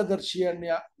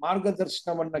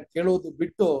ಮಾರ್ಗದರ್ಶನವನ್ನ ಕೇಳೋದು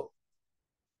ಬಿಟ್ಟು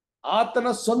ಆತನ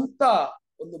ಸ್ವಂತ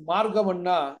ಒಂದು ಮಾರ್ಗವನ್ನ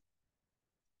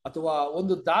ಅಥವಾ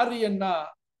ಒಂದು ದಾರಿಯನ್ನ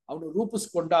ಅವನು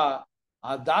ರೂಪಿಸ್ಕೊಂಡ.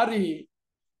 ಆ ದಾರಿ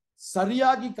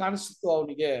ಸರಿಯಾಗಿ ಕಾಣಿಸ್ತು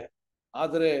ಅವನಿಗೆ.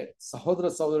 ಆದರೆ ಸಹೋದರ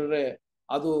ಸಹೋದರರೇ,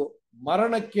 ಅದು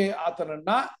ಮರಣಕ್ಕೆ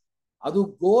ಆತನನ್ನ, ಅದು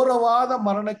ಘೋರವಾದ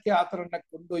ಮರಣಕ್ಕೆ ಆತನನ್ನ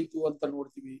ಕೊಂಡೊಯ್ತು ಅಂತ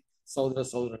ನೋಡ್ತೀವಿ ಸಹೋದರ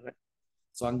ಸಹೋದರರೇ.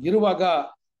 ಸೊ ಹಂಗಿರುವಾಗ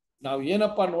ನಾವು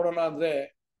ಏನಪ್ಪಾ ನೋಡೋಣ ಅಂದ್ರೆ,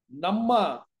 ನಮ್ಮ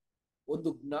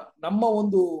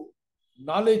ಒಂದು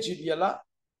ನಾಲೆಜ್ ಇದೆಯಲ್ಲ,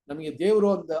 ನಮಗೆ ದೇವರು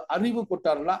ಒಂದು ಅರಿವು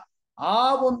ಕೊಟ್ಟಾರಲ್ಲ, ಆ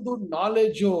ಒಂದು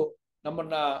ನಾಲೆಜು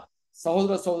ನಮ್ಮನ್ನ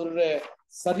ಸಹೋದರ ಸಹೋದರರೇ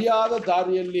ಸರಿಯಾದ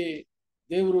ದಾರಿಯಲ್ಲಿ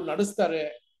ದೇವರು ನಡೆಸ್ತಾರೆ.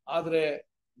 ಆದ್ರೆ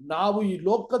ನಾವು ಈ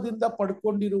ಲೋಕದಿಂದ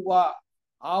ಪಡ್ಕೊಂಡಿರುವ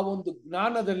ಆ ಒಂದು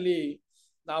ಜ್ಞಾನದಲ್ಲಿ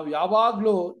ನಾವು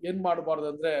ಯಾವಾಗ್ಲೂ ಏನ್ ಮಾಡಬಾರ್ದು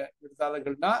ಅಂದ್ರೆ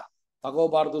ನಿರ್ಧಾರಗಳನ್ನ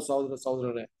ತಗೋಬಾರ್ದು ಸಹೋದರ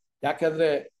ಸಹೋದರರೇ. ಯಾಕಂದ್ರೆ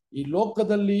ಈ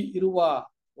ಲೋಕದಲ್ಲಿ ಇರುವ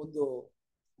ಒಂದು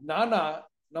ಜ್ಞಾನ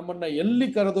ನಮ್ಮನ್ನ ಎಲ್ಲಿ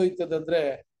ಕರೆದೊಯ್ತದೆ ಅಂದ್ರೆ,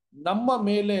 ನಮ್ಮ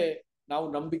ಮೇಲೆ ನಾವು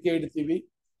ನಂಬಿಕೆ ಇಡ್ತೀವಿ,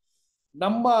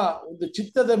 ನಮ್ಮ ಒಂದು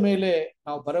ಚಿತ್ತದ ಮೇಲೆ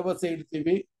ನಾವು ಭರವಸೆ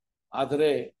ಇಡ್ತೀವಿ.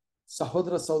 ಆದರೆ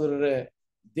ಸಹೋದರ ಸಹೋದರರೇ,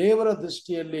 ದೇವರ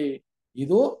ದೃಷ್ಟಿಯಲ್ಲಿ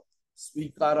ಇದು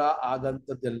ಸ್ವೀಕಾರ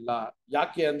ಆಗಂತದ್ದೆಲ್ಲ.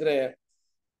 ಯಾಕೆ ಅಂದ್ರೆ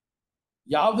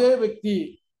ಯಾವುದೇ ವ್ಯಕ್ತಿ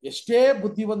ಎಷ್ಟೇ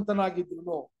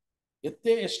ಬುದ್ಧಿವಂತನಾಗಿದ್ರು,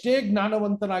 ಎಷ್ಟೇ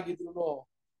ಜ್ಞಾನವಂತನಾಗಿದ್ರು,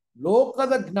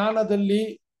 ಲೋಕದ ಜ್ಞಾನದಲ್ಲಿ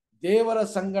ದೇವರ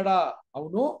ಸಂಗಡ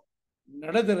ಅವನು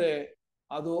ನಡೆದರೆ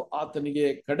ಅದು ಆತನಿಗೆ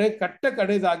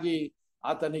ಕಡೆದಾಗಿ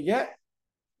ಆತನಿಗೆ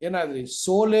ಏನಾದ್ರಿ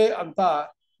ಸೋಲೆ ಅಂತ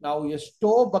ನಾವು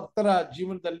ಎಷ್ಟೋ ಭಕ್ತರ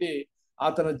ಜೀವನದಲ್ಲಿ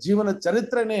ಆತನ ಜೀವನ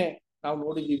ಚರಿತ್ರೆನೇ ನಾವು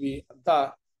ನೋಡಿದೀವಿ ಅಂತ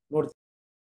ನೋಡ್ತೀವಿ.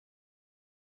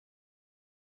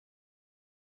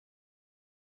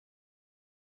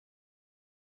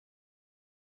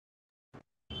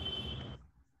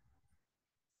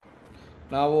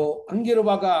 ನಾವು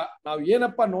ಹಂಗಿರುವಾಗ ನಾವು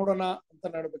ಏನಪ್ಪ ನೋಡೋಣ ಅಂತ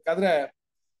ನೋಡ್ಬೇಕಾದ್ರೆ,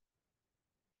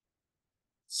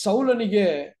 ಸೌಲನಿಗೆ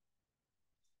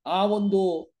ಆ ಒಂದು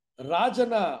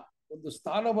ರಾಜನ ಒಂದು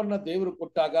ಸ್ಥಾನವನ್ನ ದೇವರು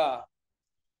ಕೊಟ್ಟಾಗ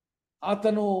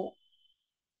ಆತನು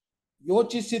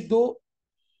ಯೋಚಿಸಿದ್ದು,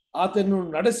 ಆತನು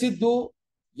ನಡೆಸಿದ್ದು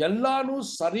ಎಲ್ಲಾನು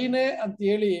ಸರಿನೇ ಅಂತ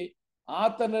ಹೇಳಿ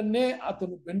ಆತನನ್ನೇ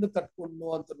ಆತನು ಬೆನ್ನು ತಟ್ಕೊಂಡು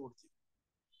ಅಂತ ನೋಡ್ತೀವಿ.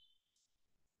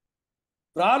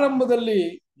 ಪ್ರಾರಂಭದಲ್ಲಿ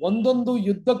ಒಂದೊಂದು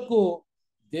ಯುದ್ಧಕ್ಕೂ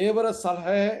ದೇವರ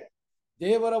ಸಲಹೆ,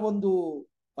 ದೇವರ ಒಂದು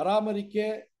ಪರಾಮರಿಕೆ,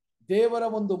 ದೇವರ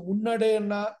ಒಂದು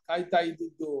ಮುನ್ನಡೆಯನ್ನ ಕಾಯ್ತಾ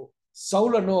ಇದ್ದಿದ್ದು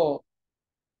ಸೌಲನು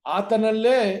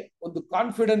ಆತನಲ್ಲೇ ಒಂದು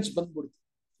ಕಾನ್ಫಿಡೆನ್ಸ್ ಬಂದ್ಬಿಡ್ತು.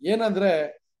 ಏನಂದ್ರೆ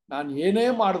ನಾನು ಏನೇ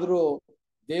ಮಾಡಿದ್ರು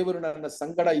ದೇವರು ನನ್ನ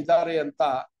ಸಂಗಡ ಇದ್ದಾರೆ ಅಂತ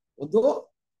ಒಂದು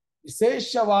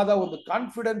ವಿಶೇಷವಾದ ಒಂದು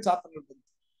ಕಾನ್ಫಿಡೆನ್ಸ್ ಆತನಲ್ಲಿ ಬಂತು.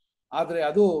 ಆದ್ರೆ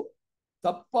ಅದು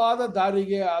ತಪ್ಪಾದ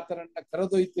ದಾರಿಗೆ ಆತನನ್ನ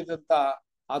ಕರೆದೊಯ್ತಿದಂತ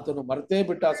ಆತನು ಮರ್ತೇ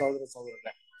ಬಿಟ್ಟ ಸಹೋದರ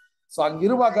ಸಹೋದರರೇ. ಸೊ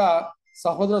ಹಂಗಿರುವಾಗ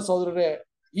ಸಹೋದರ ಸಹೋದರರೇ,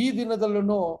 ಈ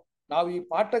ದಿನದಲ್ಲೂ ನಾವು ಈ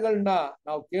ಪಾಠಗಳನ್ನ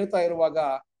ನಾವು ಕೇಳ್ತಾ ಇರುವಾಗ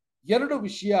ಎರಡು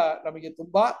ವಿಷಯ ನಮಗೆ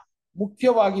ತುಂಬಾ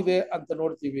ಮುಖ್ಯವಾಗಿದೆ ಅಂತ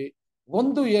ನೋಡ್ತೀವಿ.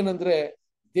 ಒಂದು ಏನಂದ್ರೆ,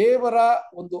 ದೇವರ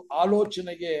ಒಂದು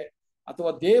ಆಲೋಚನೆಗೆ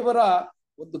ಅಥವಾ ದೇವರ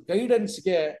ಒಂದು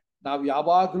ಗೈಡೆನ್ಸ್ಗೆ ನಾವು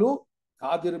ಯಾವಾಗಲೂ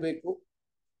ಕಾದಿರಬೇಕು.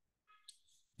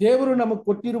 ದೇವರು ನಮಗೆ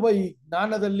ಕೊಟ್ಟಿರುವ ಈ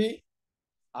ಜ್ಞಾನದಲ್ಲಿ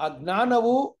ಆ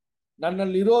ಜ್ಞಾನವು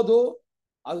ನನ್ನಲ್ಲಿರೋದು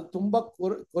ಅದು ತುಂಬಾ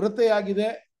ಕೊರತೆಯಾಗಿದೆ.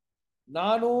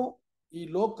 ನಾನು ಈ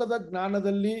ಲೋಕದ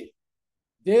ಜ್ಞಾನದಲ್ಲಿ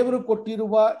ದೇವರು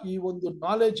ಕೊಟ್ಟಿರುವ ಈ ಒಂದು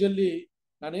ನಾಲೆಜ್ ಅಲ್ಲಿ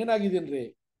ನಾನೇನಾಗಿದ್ದೀನಿ ರೀ,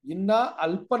 ಇನ್ನ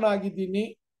ಅಲ್ಪನಾಗಿದ್ದೀನಿ.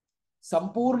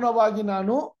 ಸಂಪೂರ್ಣವಾಗಿ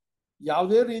ನಾನು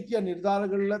ಯಾವುದೇ ರೀತಿಯ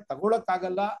ನಿರ್ಧಾರಗಳನ್ನ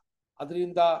ತಗೊಳಕ್ಕಾಗಲ್ಲ.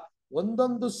 ಅದರಿಂದ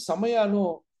ಒಂದೊಂದು ಸಮಯನೂ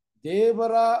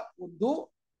ದೇವರ ಒಂದು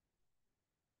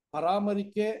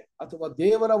ಪರಾಮರಿಕೆ ಅಥವಾ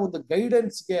ದೇವರ ಒಂದು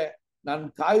ಗೈಡೆನ್ಸ್ಗೆ ನಾನು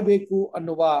ಕಾಯ್ಬೇಕು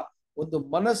ಅನ್ನುವ ಒಂದು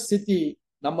ಮನಸ್ಥಿತಿ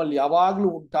ನಮ್ಮಲ್ಲಿ ಯಾವಾಗ್ಲೂ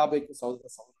ಉಂಟಾಗಬೇಕು ಸಹೋದರ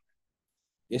ಸಹೋದರ.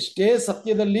 ಎಷ್ಟೇ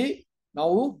ಸತ್ಯದಲ್ಲಿ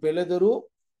ನಾವು ಬೆಳೆದರೂ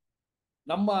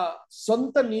ನಮ್ಮ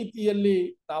ಸ್ವಂತ ನೀತಿಯಲ್ಲಿ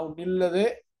ನಾವು ನಿಲ್ಲದೆ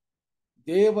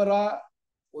ದೇವರ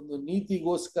ಒಂದು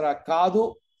ನೀತಿಗೋಸ್ಕರ ಕಾದು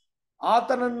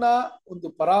ಆತನನ್ನ ಒಂದು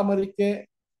ಪರಾಮರಿಕೆ,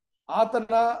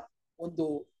 ಆತನ ಒಂದು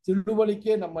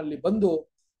ತಿಳುವಳಿಕೆ ನಮ್ಮಲ್ಲಿ ಬಂದು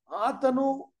ಆತನು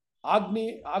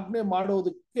ಆಜ್ಞೆ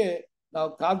ಮಾಡೋದಕ್ಕೆ ನಾವು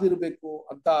ಕಾದಿರಬೇಕು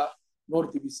ಅಂತ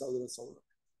ನೋಡ್ತೀವಿ ಸಹೋದರ ಸಹೋದರ.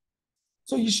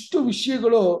 ಸೊ ಇಷ್ಟು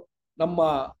ವಿಷಯಗಳು ನಮ್ಮ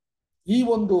ಈ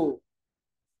ಒಂದು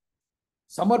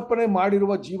ಸಮರ್ಪಣೆ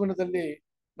ಮಾಡಿರುವ ಜೀವನದಲ್ಲಿ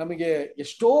ನಮಗೆ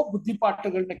ಎಷ್ಟೋ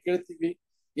ಬುದ್ಧಿಪಾಠಗಳನ್ನ ಕೇಳ್ತೀವಿ.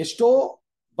 ಎಷ್ಟೋ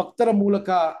ಭಕ್ತರ ಮೂಲಕ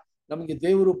ನಮಗೆ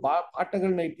ದೇವರು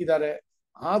ಪಾಠಗಳನ್ನ ಇಟ್ಟಿದ್ದಾರೆ.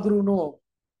 ಆದ್ರೂ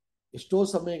ಎಷ್ಟೋ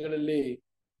ಸಮಯಗಳಲ್ಲಿ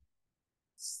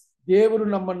ದೇವರು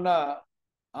ನಮ್ಮನ್ನ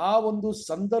ಆ ಒಂದು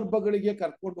ಸಂದರ್ಭಗಳಿಗೆ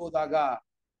ಕರ್ಕೊಂಡು ಹೋದಾಗ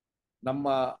ನಮ್ಮ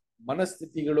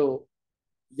ಮನಸ್ಥಿತಿಗಳು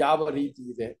ಯಾವ ರೀತಿ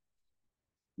ಇದೆ,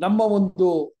 ನಮ್ಮ ಒಂದು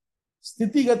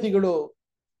ಸ್ಥಿತಿಗತಿಗಳು,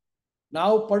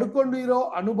 ನಾವು ಪಡ್ಕೊಂಡಿರೋ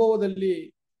ಅನುಭವದಲ್ಲಿ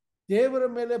ದೇವರ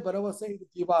ಮೇಲೆ ಭರವಸೆ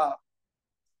ಇಡ್ತೀವ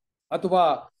ಅಥವಾ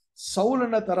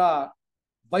ಸೌಲನ ತರ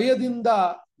ಭಯದಿಂದ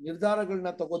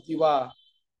ನಿರ್ಧಾರಗಳನ್ನ ತಗೋತೀವ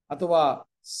ಅಥವಾ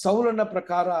ಸೌಲನ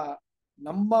ಪ್ರಕಾರ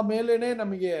ನಮ್ಮ ಮೇಲೇನೆ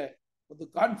ನಮಗೆ ಒಂದು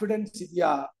ಕಾನ್ಫಿಡೆನ್ಸ್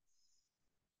ಇದೆಯಾ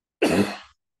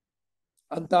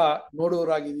ಅಂತ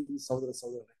ನೋಡೋರಾಗಿದ್ದೀವಿ ಸಹೋದರ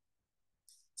ಸಹೋದರರೇ.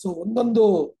 ಸೊ ಒಂದೊಂದು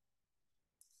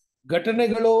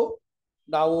ಘಟನೆಗಳು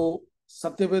ನಾವು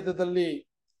ಸತ್ಯವೇದದಲ್ಲಿ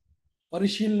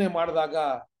ಪರಿಶೀಲನೆ ಮಾಡಿದಾಗ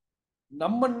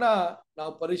ನಮ್ಮನ್ನ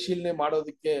ನಾವು ಪರಿಶೀಲನೆ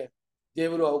ಮಾಡೋದಕ್ಕೆ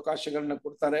ದೇವರು ಅವಕಾಶಗಳನ್ನ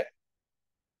ಕೊಡ್ತಾರೆ.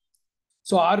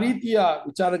 ಸೊ ಆ ರೀತಿಯ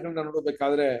ವಿಚಾರಗಳನ್ನ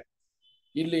ನೋಡಬೇಕಾದ್ರೆ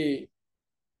ಇಲ್ಲಿ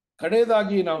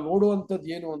ಕಡೆಯದಾಗಿ ನಾವು ನೋಡುವಂಥದ್ದು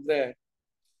ಏನು ಅಂದ್ರೆ,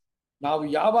 ನಾವು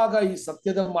ಯಾವಾಗ ಈ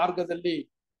ಸತ್ಯದ ಮಾರ್ಗದಲ್ಲಿ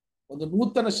ಒಂದು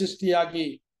ನೂತನ ಸೃಷ್ಟಿಯಾಗಿ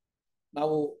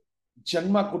ನಾವು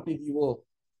ಜನ್ಮ ಕೊಟ್ಟಿದ್ದೀವೋ,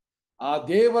 ಆ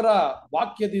ದೇವರ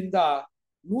ವಾಕ್ಯದಿಂದ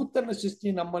ನೂತನ ಸೃಷ್ಟಿ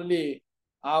ನಮ್ಮಲ್ಲಿ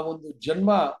ಆ ಒಂದು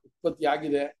ಜನ್ಮ ಉತ್ಪತ್ತಿ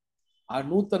ಆಗಿದೆ. ಆ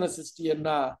ನೂತನ ಸೃಷ್ಟಿಯನ್ನ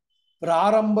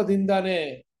ಪ್ರಾರಂಭದಿಂದಾನೇ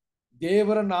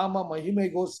ದೇವರ ನಾಮ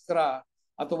ಮಹಿಮೆಗೋಸ್ಕರ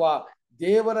ಅಥವಾ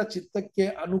ದೇವರ ಚಿತ್ತಕ್ಕೆ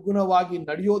ಅನುಗುಣವಾಗಿ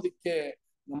ನಡೆಯೋದಿಕ್ಕೆ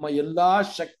ನಮ್ಮ ಎಲ್ಲಾ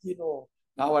ಶಕ್ತಿನೂ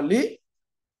ನಾವಲ್ಲಿ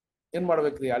ಏನ್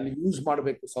ಮಾಡ್ಬೇಕ್ರಿ, ಅಲ್ಲಿ ಯೂಸ್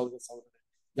ಮಾಡ್ಬೇಕು ಸಹೋದರ ಸಹೋದರ.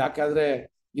 ಯಾಕಂದ್ರೆ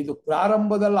ಇದು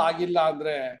ಪ್ರಾರಂಭದಲ್ಲಿ ಆಗಿಲ್ಲ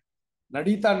ಅಂದ್ರೆ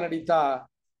ನಡೀತಾ ನಡೀತಾ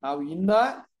ನಾವು ಇನ್ನ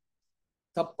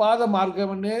ತಪ್ಪಾದ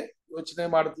ಮಾರ್ಗವನ್ನೇ ಯೋಚನೆ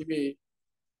ಮಾಡ್ತೀವಿ.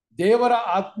 ದೇವರ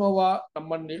ಆತ್ಮವ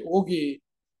ನಮ್ಮಲ್ಲಿ ಹೋಗಿ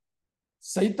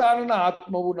ಸೈತಾನನ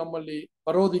ಆತ್ಮವು ನಮ್ಮಲ್ಲಿ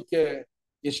ಬರೋದಿಕ್ಕೆ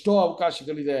ಎಷ್ಟೋ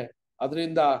ಅವಕಾಶಗಳಿದೆ.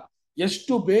 ಅದರಿಂದ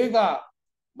ಎಷ್ಟು ಬೇಗ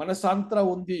ಮನಸಾಂತರ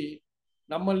ಹೊಂದಿ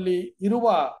ನಮ್ಮಲ್ಲಿ ಇರುವ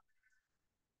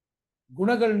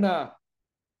ಗುಣಗಳನ್ನ,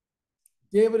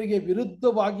 ದೇವರಿಗೆ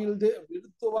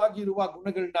ವಿರುದ್ಧವಾಗಿರುವ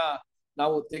ಗುಣಗಳನ್ನ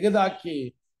ನಾವು ತೆಗೆದುಹಾಕಿ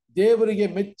ದೇವರಿಗೆ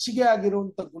ಮೆಚ್ಚುಗೆ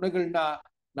ಆಗಿರುವಂತ ಗುಣಗಳನ್ನ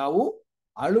ನಾವು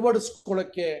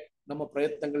ಅಳವಡಿಸ್ಕೊಳ್ಳಕ್ಕೆ ನಮ್ಮ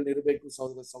ಪ್ರಯತ್ನಗಳನ್ನ ಇರಬೇಕು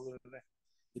ಸಹೋದರ ಸಹೋದರರೇ.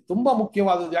 ಇದು ತುಂಬಾ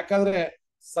ಮುಖ್ಯವಾದದ್ದು. ಯಾಕಂದ್ರೆ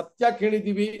ಸತ್ಯ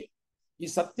ಕೇಳಿದೀವಿ, ಈ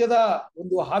ಸತ್ಯದ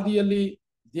ಒಂದು ಹಾದಿಯಲ್ಲಿ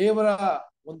ದೇವರ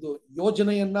ಒಂದು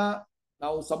ಯೋಜನೆಯನ್ನ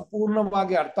ನಾವು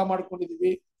ಸಂಪೂರ್ಣವಾಗಿ ಅರ್ಥ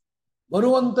ಮಾಡ್ಕೊಂಡಿದೀವಿ.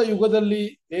 ಬರುವಂತ ಯುಗದಲ್ಲಿ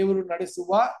ದೇವರು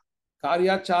ನಡೆಸುವ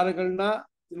ಕಾರ್ಯಾಚಾರಗಳನ್ನ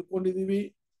ತಿಳ್ಕೊಂಡಿದೀವಿ.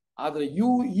 ಆದ್ರೆ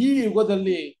ಈ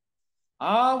ಯುಗದಲ್ಲಿ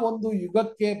ಆ ಒಂದು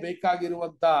ಯುಗಕ್ಕೆ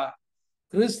ಬೇಕಾಗಿರುವಂತ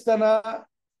ಕ್ರಿಸ್ತನ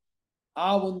ಆ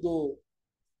ಒಂದು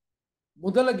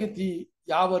ಮೊದಲಗಿತಿ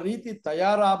ಯಾವ ರೀತಿ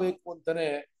ತಯಾರಾಗಬೇಕು ಅಂತಾನೆ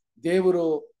ದೇವರು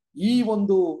ಈ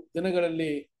ಒಂದು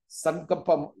ದಿನಗಳಲ್ಲಿ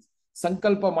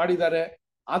ಸಂಕಲ್ಪ ಮಾಡಿದ್ದಾರೆ.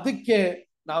 ಅದಕ್ಕೆ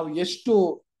ನಾವು ಎಷ್ಟು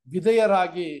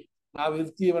ವಿಧೇಯರಾಗಿ ನಾವು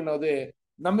ಇರ್ತೀವಿ ಅನ್ನೋದೇ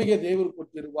ನಮಗೆ ದೇವರು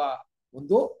ಕೊಟ್ಟಿರುವ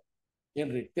ಒಂದು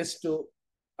ಏನ್ರಿ ಟೆಸ್ಟ್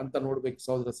ಅಂತ ನೋಡ್ಬೇಕು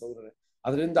ಸಹೋದರ ಸಹೋದರರೇ.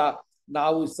 ಅದರಿಂದ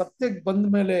ನಾವು ಸತ್ಯಕ್ಕೆ ಬಂದ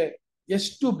ಮೇಲೆ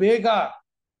ಎಷ್ಟು ಬೇಗ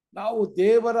ನಾವು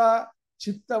ದೇವರ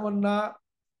ಚಿತ್ತವನ್ನ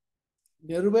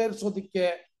ನೆರವೇರಿಸೋದಿಕ್ಕೆ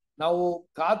ನಾವು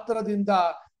ಕಾತರದಿಂದ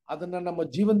ಅದನ್ನ ನಮ್ಮ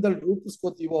ಜೀವನದಲ್ಲಿ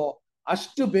ರೂಪಿಸ್ಕೋತೀವೋ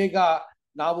ಅಷ್ಟು ಬೇಗ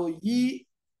ನಾವು ಈ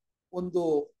ಒಂದು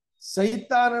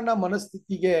ಸೈತಾನನ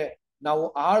ಮನಸ್ಥಿತಿಗೆ ನಾವು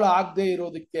ಆಗದೆ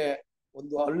ಇರೋದಕ್ಕೆ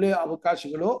ಒಂದು ಒಳ್ಳೆಯ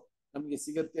ಅವಕಾಶಗಳು ನಮ್ಗೆ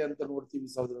ಸಿಗತ್ತೆ ಅಂತ ನೋಡ್ತೀವಿ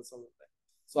ಸಹೋದರ ಸಹೋದರರೇ.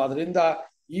 ಸೊ ಅದರಿಂದ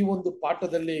ಈ ಒಂದು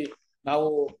ಪಾಠದಲ್ಲಿ ನಾವು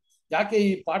ಯಾಕೆ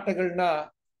ಈ ಪಾಠಗಳನ್ನ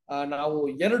ನಾವು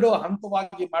ಎರಡು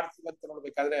ಹಂತವಾಗಿ ಮಾಡ್ತೀವಿ ಅಂತ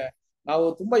ನೋಡ್ಬೇಕಾದ್ರೆ ನಾವು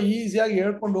ತುಂಬಾ ಈಸಿಯಾಗಿ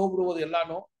ಹೇಳ್ಕೊಂಡು ಹೋಗ್ಬಿಡ್ಬೋದು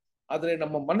ಎಲ್ಲಾನು. ಆದ್ರೆ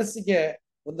ನಮ್ಮ ಮನಸ್ಸಿಗೆ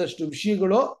ಒಂದಷ್ಟು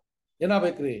ವಿಷಯಗಳು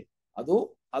ಏನಾಗ್ಬೇಕ್ರಿ, ಅದು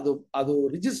ಅದು ಅದು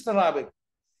ರಿಜಿಸ್ಟರ್ ಆಗ್ಬೇಕು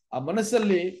ಆ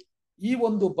ಮನಸ್ಸಲ್ಲಿ. ಈ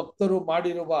ಒಂದು ಭಕ್ತರು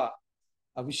ಮಾಡಿರುವ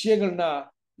ಆ ವಿಷಯಗಳನ್ನ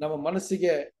ನಮ್ಮ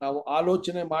ಮನಸ್ಸಿಗೆ ನಾವು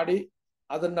ಆಲೋಚನೆ ಮಾಡಿ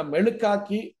ಅದನ್ನ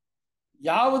ಮೆಲುಕಾಕಿ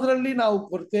ಯಾವುದ್ರಲ್ಲಿ ನಾವು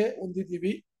ಕೊರತೆ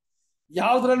ಹೊಂದಿದ್ದೀವಿ,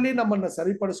 ಯಾವುದ್ರಲ್ಲಿ ನಮ್ಮನ್ನ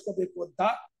ಸರಿಪಡಿಸ್ಕೋಬೇಕು ಅಂತ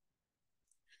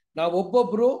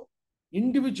ನಾವೊಬ್ಬೊಬ್ರು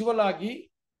ಇಂಡಿವಿಜುವಲ್ ಆಗಿ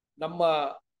ನಮ್ಮ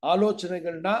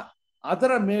ಆಲೋಚನೆಗಳನ್ನ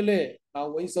ಅದರ ಮೇಲೆ ನಾವು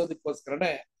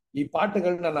ವಹಿಸೋದಕ್ಕೋಸ್ಕರನೇ ಈ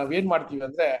ಪಾಠಗಳನ್ನ ನಾವೇನ್ ಮಾಡ್ತೀವಿ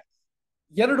ಅಂದ್ರೆ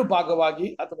 2 ಭಾಗವಾಗಿ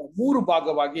ಅಥವಾ 3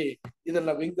 ಭಾಗವಾಗಿ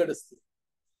ಇದನ್ನ ವಿಂಗಡಿಸ್ತೀವಿ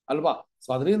ಅಲ್ವಾ. ಸೊ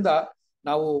ಅದರಿಂದ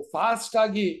ನಾವು ಫಾಸ್ಟ್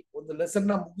ಆಗಿ ಒಂದು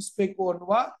ಲೆಸನ್ನ ಮುಗಿಸ್ಬೇಕು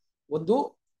ಅನ್ನುವ ಒಂದು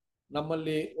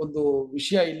ನಮ್ಮಲ್ಲಿ ಒಂದು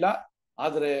ವಿಷಯ ಇಲ್ಲ.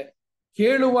 ಆದರೆ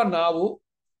ಕೇಳುವ ನಾವು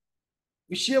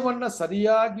ವಿಷಯವನ್ನ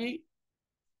ಸರಿಯಾಗಿ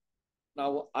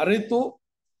ನಾವು ಅರಿತು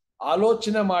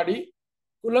ಆಲೋಚನೆ ಮಾಡಿ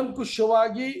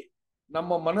ಕುಲಂಕುಷವಾಗಿ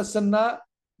ನಮ್ಮ ಮನಸ್ಸನ್ನ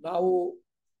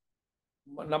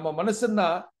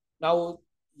ನಾವು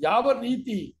ಯಾವ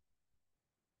ರೀತಿ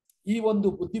ಈ ಒಂದು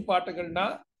ಬುದ್ಧಿಪಾಠಗಳನ್ನ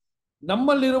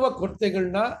ನಮ್ಮಲ್ಲಿರುವ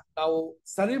ಕೊರತೆಗಳನ್ನ ನಾವು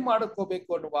ಸರಿ ಮಾಡ್ಕೋಬೇಕು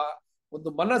ಅನ್ನುವ ಒಂದು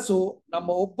ಮನಸ್ಸು ನಮ್ಮ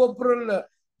ಒಬ್ಬೊಬ್ಬರ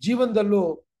ಜೀವನದಲ್ಲೂ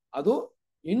ಅದು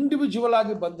ಇಂಡಿವಿಜುವಲ್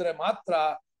ಆಗಿ ಬಂದ್ರೆ ಮಾತ್ರ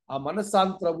ಆ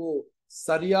ಮನಸ್ಸಾಂತರವು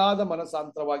ಸರಿಯಾದ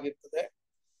ಮನಸ್ಸಾಂತರವಾಗಿರ್ತದೆ.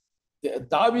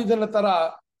 ದಾವೀದನ ತರ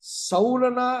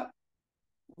ಸೌಲನ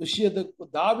ವಿಷಯದಕ್ಕೂ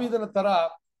ದಾವೀದನ ತರ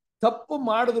ತಪ್ಪು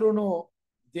ಮಾಡಿದ್ರು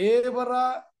ದೇವರ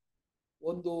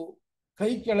ಒಂದು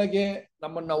ಕೈ ಕೆಳಗೆ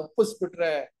ನಮ್ಮನ್ನ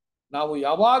ಒಪ್ಪಿಸ್ಬಿಟ್ರೆ ನಾವು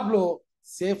ಯಾವಾಗ್ಲೂ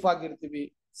ಸೇಫ್ ಆಗಿರ್ತೀವಿ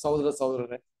ಸಹೋದರ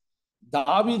ಸಹೋದರರೇ.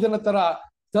 ದಾವೀದನ ತರ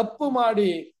ತಪ್ಪು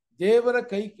ಮಾಡಿ ದೇವರ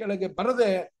ಕೈ ಕೆಳಗೆ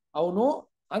ಬರದೆ ಅವನು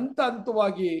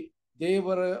ಹಂತವಾಗಿ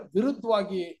ದೇವರ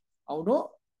ವಿರುದ್ಧವಾಗಿ ಅವನು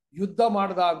ಯುದ್ಧ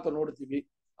ಮಾಡ್ದ ಅಂತ ನೋಡ್ತೀವಿ.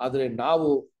 ಆದ್ರೆ ನಾವು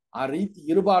ಆ ರೀತಿ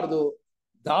ಇರಬಾರ್ದು.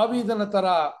 ದಾವೀದನ ತರ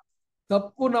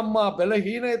ತಪ್ಪು ನಮ್ಮ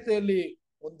ಬಲಹೀನತೆಯಲ್ಲಿ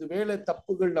ಒಂದು ವೇಳೆ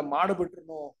ತಪ್ಪುಗಳನ್ನ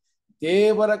ಮಾಡಿಬಿಟ್ರು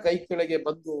ದೇವರ ಕೈ ಕೆಳಗೆ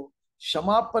ಬಂದು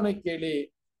ಕ್ಷಮಾಪಣೆ ಕೇಳಿ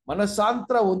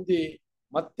ಮನಸ್ಸಾಂತರ ಹೊಂದಿ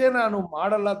ಮತ್ತೆ ನಾನು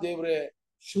ಮಾಡಲ್ಲ ದೇವ್ರೆ,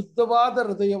 ಶುದ್ಧವಾದ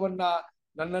ಹೃದಯವನ್ನ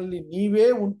ನನ್ನಲ್ಲಿ ನೀವೇ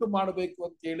ಉಂಟು ಮಾಡಬೇಕು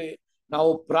ಅಂತೇಳಿ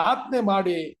ನಾವು ಪ್ರಾರ್ಥನೆ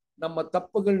ಮಾಡಿ ನಮ್ಮ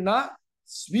ತಪ್ಪುಗಳನ್ನ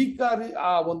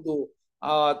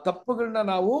ಆ ತಪ್ಪುಗಳನ್ನ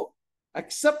ನಾವು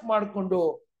ಅಕ್ಸೆಪ್ಟ್ ಮಾಡಿಕೊಂಡು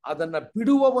ಅದನ್ನ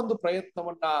ಬಿಡುವ ಒಂದು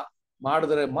ಪ್ರಯತ್ನವನ್ನ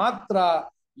ಮಾಡಿದ್ರೆ ಮಾತ್ರ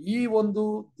ಈ ಒಂದು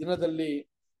ದಿನದಲ್ಲಿ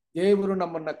ದೇವರು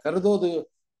ನಮ್ಮನ್ನ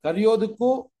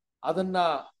ಕರೆಯೋದಕ್ಕೂ ಅದನ್ನ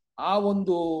ಆ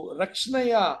ಒಂದು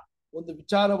ರಕ್ಷಣೆಯ ಒಂದು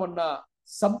ವಿಚಾರವನ್ನ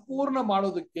ಸಂಪೂರ್ಣ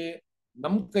ಮಾಡೋದಕ್ಕೆ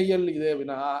ನಮ್ಮ ಕೈಯಲ್ಲಿ ಇದೆ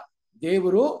ವಿನಃ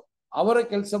ದೇವರು ಅವರ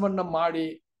ಕೆಲಸವನ್ನ ಮಾಡಿ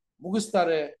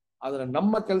ಮುಗಿಸ್ತಾರೆ. ಆದ್ರೆ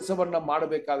ನಮ್ಮ ಕೆಲಸವನ್ನ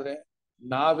ಮಾಡಬೇಕಾದ್ರೆ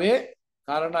ನಾವೇ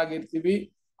ಕಾರಣ ಆಗಿರ್ತೀವಿ.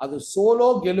 ಅದು ಸೋಲೋ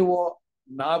ಗೆಲುವೋ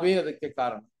ನಾವೇ ಅದಕ್ಕೆ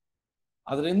ಕಾರಣ.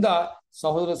 ಅದರಿಂದ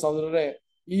ಸಹೋದರ ಸಹೋದರರೇ,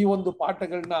 ಈ ಒಂದು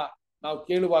ಪಾಠಗಳನ್ನ ನಾವು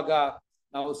ಕೇಳುವಾಗ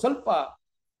ನಾವು ಸ್ವಲ್ಪ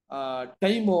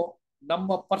ಟೈಮು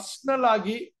ನಮ್ಮ ಪರ್ಸನಲ್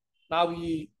ಆಗಿ ನಾವು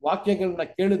ಈ ವಾಕ್ಯಗಳನ್ನ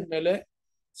ಕೇಳಿದ ಮೇಲೆ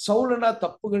ಸೌಲನ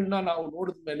ತಪ್ಪುಗಳನ್ನ ನಾವು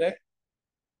ನೋಡಿದ ಮೇಲೆ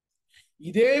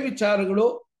ಇದೇ ವಿಚಾರಗಳು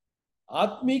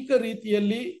ಆತ್ಮೀಕ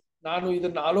ರೀತಿಯಲ್ಲಿ ನಾನು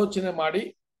ಇದನ್ನ ಆಲೋಚನೆ ಮಾಡಿ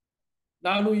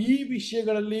ನಾನು ಈ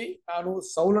ವಿಷಯಗಳಲ್ಲಿ ನಾನು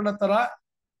ಸೌಲನ ತರ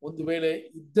ಒಂದು ವೇಳೆ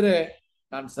ಇದ್ರೆ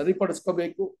ನಾನು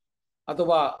ಸರಿಪಡಿಸ್ಕೋಬೇಕು,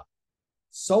 ಅಥವಾ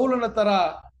ಸೌಲನ ತರ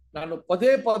ನಾನು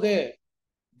ಪದೇ ಪದೇ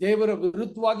ದೇವರ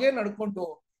ವಿರುದ್ಧವಾಗೇ ನಡ್ಕೊಂಡು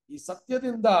ಈ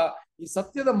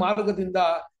ಸತ್ಯದ ಮಾರ್ಗದಿಂದ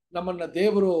ನಮ್ಮನ್ನ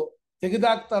ದೇವರು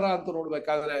ತೆಗೆದಾಕ್ತಾರ ಅಂತ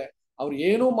ನೋಡ್ಬೇಕಾದ್ರೆ ಅವ್ರು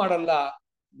ಏನೂ ಮಾಡಲ್ಲ.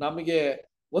 ನಮಗೆ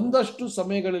ಒಂದಷ್ಟು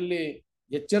ಸಮಯಗಳಲ್ಲಿ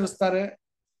ಎಚ್ಚರಿಸ್ತಾರೆ,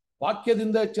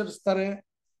 ವಾಕ್ಯದಿಂದ ಎಚ್ಚರಿಸ್ತಾರೆ,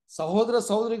 ಸಹೋದರ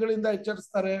ಸಹೋದರಿಗಳಿಂದ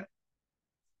ಎಚ್ಚರಿಸ್ತಾರೆ.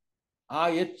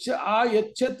 ಆ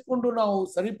ಎಚ್ಚೆತ್ಕೊಂಡು ನಾವು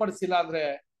ಸರಿಪಡಿಸಿಲ್ಲ ಅಂದ್ರೆ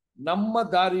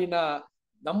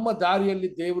ನಮ್ಮ ದಾರಿಯಲ್ಲಿ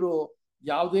ದೇವರು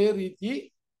ಯಾವುದೇ ರೀತಿ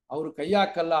ಅವರು ಕೈ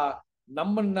ಹಾಕಲ್ಲ,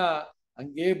 ನಮ್ಮನ್ನ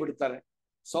ಹಂಗೇ ಬಿಡ್ತಾರೆ.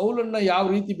 ಸೌಲನ್ನ ಯಾವ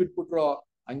ರೀತಿ ಬಿಟ್ಬಿಟ್ರೋ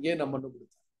ಹಂಗೆ ನಮ್ಮನ್ನು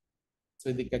ಬಿಡ್ತಾರೆ. ಸೊ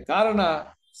ಇದಕ್ಕೆ ಕಾರಣ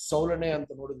ಸೌಲನೆ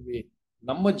ಅಂತ ನೋಡಿದ್ವಿ.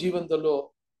 ನಮ್ಮ ಜೀವನದಲ್ಲೂ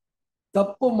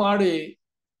ತಪ್ಪು ಮಾಡಿ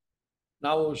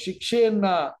ನಾವು ಶಿಕ್ಷೆಯನ್ನ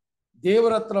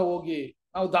ದೇವರ ಹತ್ರ ಹೋಗಿ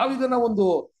ನಾವು ದಾವಿದನ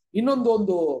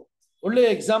ಇನ್ನೊಂದು ಒಳ್ಳೆಯ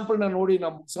ಎಕ್ಸಾಂಪಲ್ನ ನೋಡಿ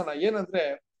ನಾವು ಮುಗಿಸೋಣ. ಏನಂದ್ರೆ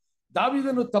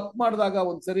ದಾವಿದನು ತಪ್ಪು ಮಾಡಿದಾಗ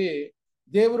ಒಂದ್ಸರಿ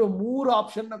ದೇವರು 3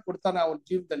 ಆಪ್ಷನ್ ಕೊಡ್ತಾನೆ ಅವನ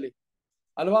ಜೀವನದಲ್ಲಿ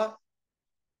ಅಲ್ವಾ.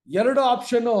 2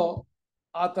 ಆಪ್ಷನ್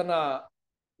ಆತನ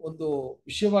ಒಂದು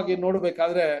ವಿಷಯವಾಗಿ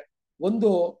ನೋಡ್ಬೇಕಾದ್ರೆ, ಒಂದು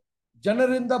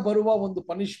ಜನರಿಂದ ಬರುವ ಒಂದು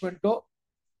ಪನಿಷ್ಮೆಂಟು,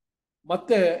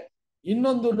 ಮತ್ತೆ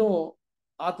ಇನ್ನೊಂದು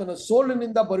ಆತನ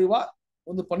ಸೋಲಿನಿಂದ ಬರುವ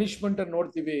ಒಂದು ಪನಿಷ್ಮೆಂಟ್ ಅನ್ನು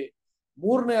ನೋಡ್ತೀವಿ.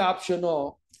 3ನೇ ಆಪ್ಷನು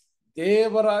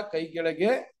ದೇವರ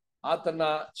ಕೈಗೆಳಗೆ ಆತನ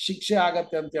ಶಿಕ್ಷೆ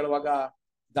ಆಗತ್ತೆ ಅಂತ ಹೇಳುವಾಗ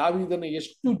ದಾವೀದನು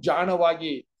ಎಷ್ಟು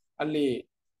ಜಾಣವಾಗಿ ಅಲ್ಲಿ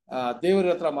ದೇವರ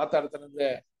ಹತ್ರ ಮಾತಾಡ್ತಾನೆ ಅಂದ್ರೆ,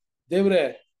 ದೇವರೇ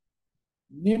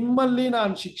ನಿಮ್ಮಲ್ಲಿ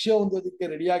ನಾನು ಶಿಕ್ಷೆ ಹೊಂದೋದಕ್ಕೆ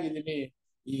ರೆಡಿಯಾಗಿದ್ದೀನಿ,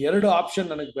 ಈ 2 ಆಪ್ಷನ್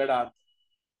ನನಗೆ ಬೇಡ ಅಂತ.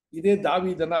 ಇದೇ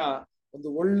ದಾವೀದನ ಒಂದು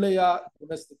ಒಳ್ಳೆಯ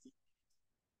ಗುಣಸ್ಥಿತಿ.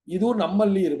 ಇದು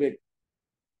ನಮ್ಮಲ್ಲಿ ಇರಬೇಕು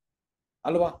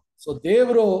ಅಲ್ವಾ. ಸೊ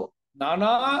ದೇವರು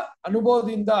ನಾನಾ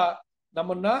ಅನುಭವದಿಂದ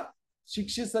ನಮ್ಮನ್ನ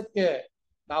ಶಿಕ್ಷಿಸಕ್ಕೆ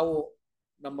ನಾವು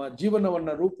ನಮ್ಮ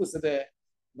ಜೀವನವನ್ನ ರೂಪಿಸದೆ,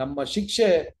 ನಮ್ಮ ಶಿಕ್ಷೆ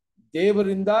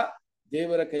ದೇವರಿಂದ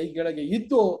ದೇವರ ಕೈಗೆಳಗೆ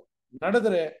ಇದ್ದು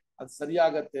ನಡೆದರೆ ಅದು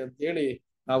ಸರಿಯಾಗತ್ತೆ ಅಂತ ಹೇಳಿ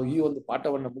ನಾವು ಈ ಒಂದು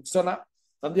ಪಾಠವನ್ನ ಮುಗಿಸೋಣ.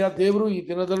 ತಂದೆಯ ದೇವರು ಈ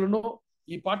ದಿನದಲ್ಲೂ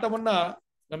ಈ ಪಾಠವನ್ನ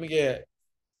ನಮಗೆ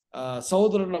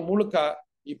ಸಹೋದರನ ಮೂಲಕ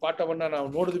ಈ ಪಾಠವನ್ನ ನಾವು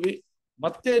ನೋಡಿದ್ವಿ.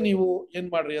 ಮತ್ತೆ ನೀವು ಏನ್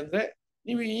ಮಾಡ್ರಿ ಅಂದ್ರೆ,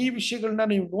 ನೀವು ಈ ವಿಷಯಗಳನ್ನ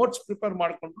ನೀವು ನೋಟ್ಸ್ ಪ್ರಿಪೇರ್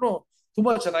ಮಾಡ್ಕೊಂಡ್ರು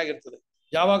ತುಂಬಾ ಚೆನ್ನಾಗಿರ್ತದೆ.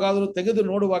 ಯಾವಾಗಾದ್ರೂ ತೆಗೆದು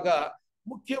ನೋಡುವಾಗ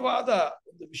ಮುಖ್ಯವಾದ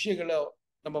ಒಂದು ವಿಷಯಗಳು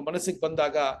ನಮ್ಮ ಮನಸ್ಸಿಗೆ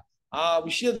ಬಂದಾಗ ಆ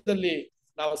ವಿಷಯದಲ್ಲಿ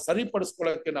ನಾವು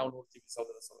ಸರಿಪಡಿಸ್ಕೊಳ್ಳೋಕೆ ನಾವು ನೋಡ್ತೀವಿ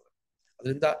ಸಹೋದರ.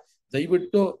 ಅದರಿಂದ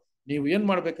ದಯವಿಟ್ಟು ನೀವು ಏನ್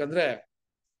ಮಾಡ್ಬೇಕಂದ್ರೆ,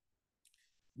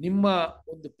 ನಿಮ್ಮ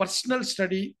ಒಂದು ಪರ್ಸನಲ್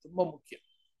ಸ್ಟಡಿ ತುಂಬಾ ಮುಖ್ಯ.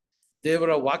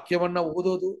 ದೇವರ ವಾಕ್ಯವನ್ನ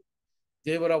ಓದೋದು,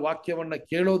 ದೇವರ ವಾಕ್ಯವನ್ನ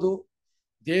ಕೇಳೋದು,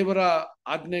 ದೇವರ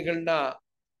ಆಜ್ಞೆಗಳನ್ನ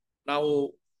ನಾವು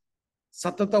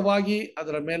ಸತತವಾಗಿ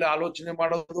ಅದರ ಮೇಲೆ ಆಲೋಚನೆ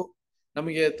ಮಾಡೋದು.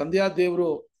 ನಮಗೆ ತಂದೆಯ ದೇವರು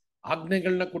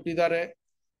ಆಜ್ಞೆಗಳನ್ನ ಕೊಟ್ಟಿದ್ದಾರೆ,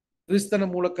 ಕ್ರಿಸ್ತನ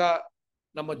ಮೂಲಕ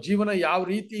ನಮ್ಮ ಜೀವನ ಯಾವ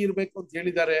ರೀತಿ ಇರಬೇಕು ಅಂತ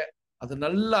ಹೇಳಿದ್ದಾರೆ.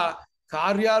 ಅದನ್ನೆಲ್ಲ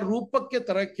ಕಾರ್ಯರೂಪಕ್ಕೆ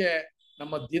ತರಕ್ಕೆ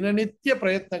ನಮ್ಮ ದಿನನಿತ್ಯ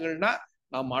ಪ್ರಯತ್ನಗಳನ್ನ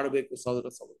ನಾವು ಮಾಡಬೇಕು ಸಹೋದರ.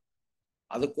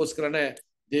 ಅದಕ್ಕೋಸ್ಕರನೇ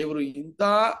ದೇವರು ಇಂಥ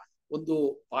ಒಂದು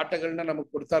ಪಾಠಗಳನ್ನ ನಮಗ್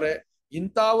ಕೊಡ್ತಾರೆ,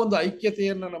 ಇಂಥ ಒಂದು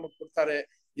ಐಕ್ಯತೆಯನ್ನ ನಮಗ್ ಕೊಡ್ತಾರೆ.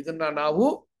 ಇದನ್ನ ನಾವು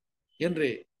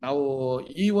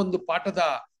ಈ ಒಂದು ಪಾಠದ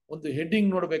ಒಂದು ಹೆಡ್ಡಿಂಗ್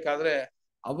ನೋಡ್ಬೇಕಾದ್ರೆ,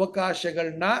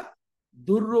 ಅವಕಾಶಗಳನ್ನ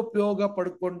ದುರುಪಯೋಗ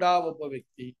ಪಡ್ಕೊಂಡ ಒಬ್ಬ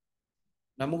ವ್ಯಕ್ತಿ.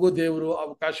 ನಮಗೂ ದೇವರು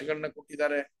ಅವಕಾಶಗಳನ್ನ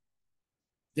ಕೊಟ್ಟಿದ್ದಾರೆ.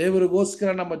 ದೇವರಿಗೋಸ್ಕರ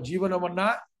ನಮ್ಮ ಜೀವನವನ್ನ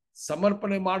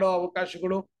ಸಮರ್ಪಣೆ ಮಾಡೋ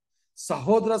ಅವಕಾಶಗಳು,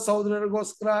 ಸಹೋದರ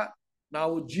ಸಹೋದರರಿಗೋಸ್ಕರ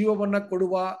ನಾವು ಜೀವವನ್ನ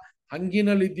ಕೊಡುವ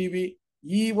ಹಂಗಿನಲ್ಲಿದ್ದೀವಿ.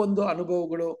 ಈ ಒಂದು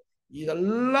ಅನುಭವಗಳು,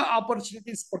 ಇದೆಲ್ಲ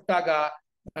ಆಪರ್ಚುನಿಟೀಸ್ ಕೊಟ್ಟಾಗ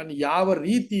ನಾನು ಯಾವ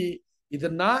ರೀತಿ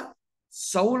ಇದನ್ನ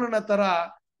ಸೌಲನ ತರ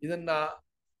ಇದನ್ನ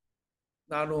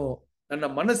ನಾನು ನನ್ನ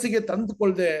ಮನಸ್ಸಿಗೆ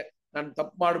ತಂದುಕೊಳ್ದೆ ನಾನು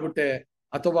ತಪ್ಪು ಮಾಡ್ಬಿಟ್ಟೆ,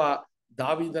 ಅಥವಾ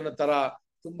ದಾವೀದನ ತರ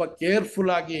ತುಂಬಾ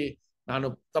ಕೇರ್ಫುಲ್ ಆಗಿ ನಾನು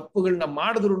ತಪ್ಪುಗಳನ್ನ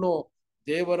ಮಾಡಿದ್ರು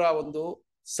ದೇವರ ಒಂದು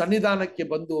ಸನ್ನಿಧಾನಕ್ಕೆ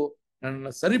ಬಂದು ನನ್ನ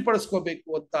ಸರಿಪಡಿಸ್ಕೋಬೇಕು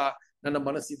ಅಂತ ನನ್ನ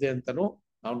ಮನಸ್ಸಿದೆ ಅಂತನೂ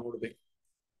ನಾವು ನೋಡ್ಬೇಕು.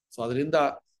 ಸೊ ಅದರಿಂದ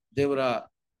ದೇವರ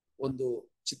ಒಂದು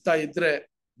ಚಿತ್ತ ಇದ್ರೆ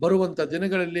ಬರುವಂತ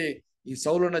ದಿನಗಳಲ್ಲಿ ಈ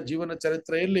ಸೌಲನ ಜೀವನ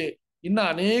ಚರಿತ್ರೆಯಲ್ಲಿ ಇನ್ನ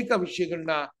ಅನೇಕ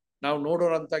ವಿಷಯಗಳನ್ನ ನಾವು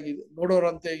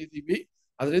ನೋಡೋರಂತೆ ಇದ್ದೀವಿ.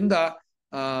 ಅದರಿಂದ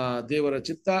ದೇವರ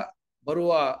ಚಿತ್ತ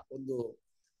ಬರುವ ಒಂದು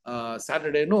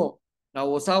ಸ್ಯಾಟರ್ಡೇನು ನಾವು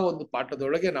ಹೊಸ ಒಂದು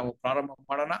ಪಾಠದೊಳಗೆ ನಾವು ಪ್ರಾರಂಭ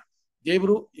ಮಾಡೋಣ.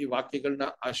 ದೇವರು ಈ ವಾಕ್ಯಗಳನ್ನ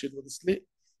ಆಶೀರ್ವದಿಸ್ಲಿ.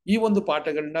 ಈ ಒಂದು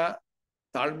ಪಾಠಗಳನ್ನ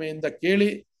ತಾಳ್ಮೆಯಿಂದ ಕೇಳಿ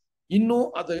ಇನ್ನೂ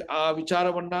ಆ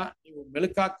ವಿಚಾರವನ್ನ ನೀವು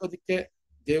ಮೆಲುಕಾಕೋದಿಕ್ಕೆ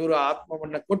ದೇವರ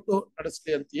ಆತ್ಮವನ್ನ ಕೊಟ್ಟು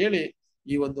ನಡೆಸ್ಲಿ ಅಂತ ಹೇಳಿ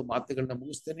ಈ ಒಂದು ಮಾತುಗಳನ್ನ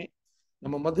ಮುಗಿಸ್ತೇನೆ.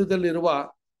 ನಮ್ಮ ಮಧ್ಯದಲ್ಲಿರುವ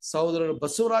ಸಹೋದರರು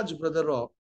ಬಸವರಾಜ್ ಬ್ರದರು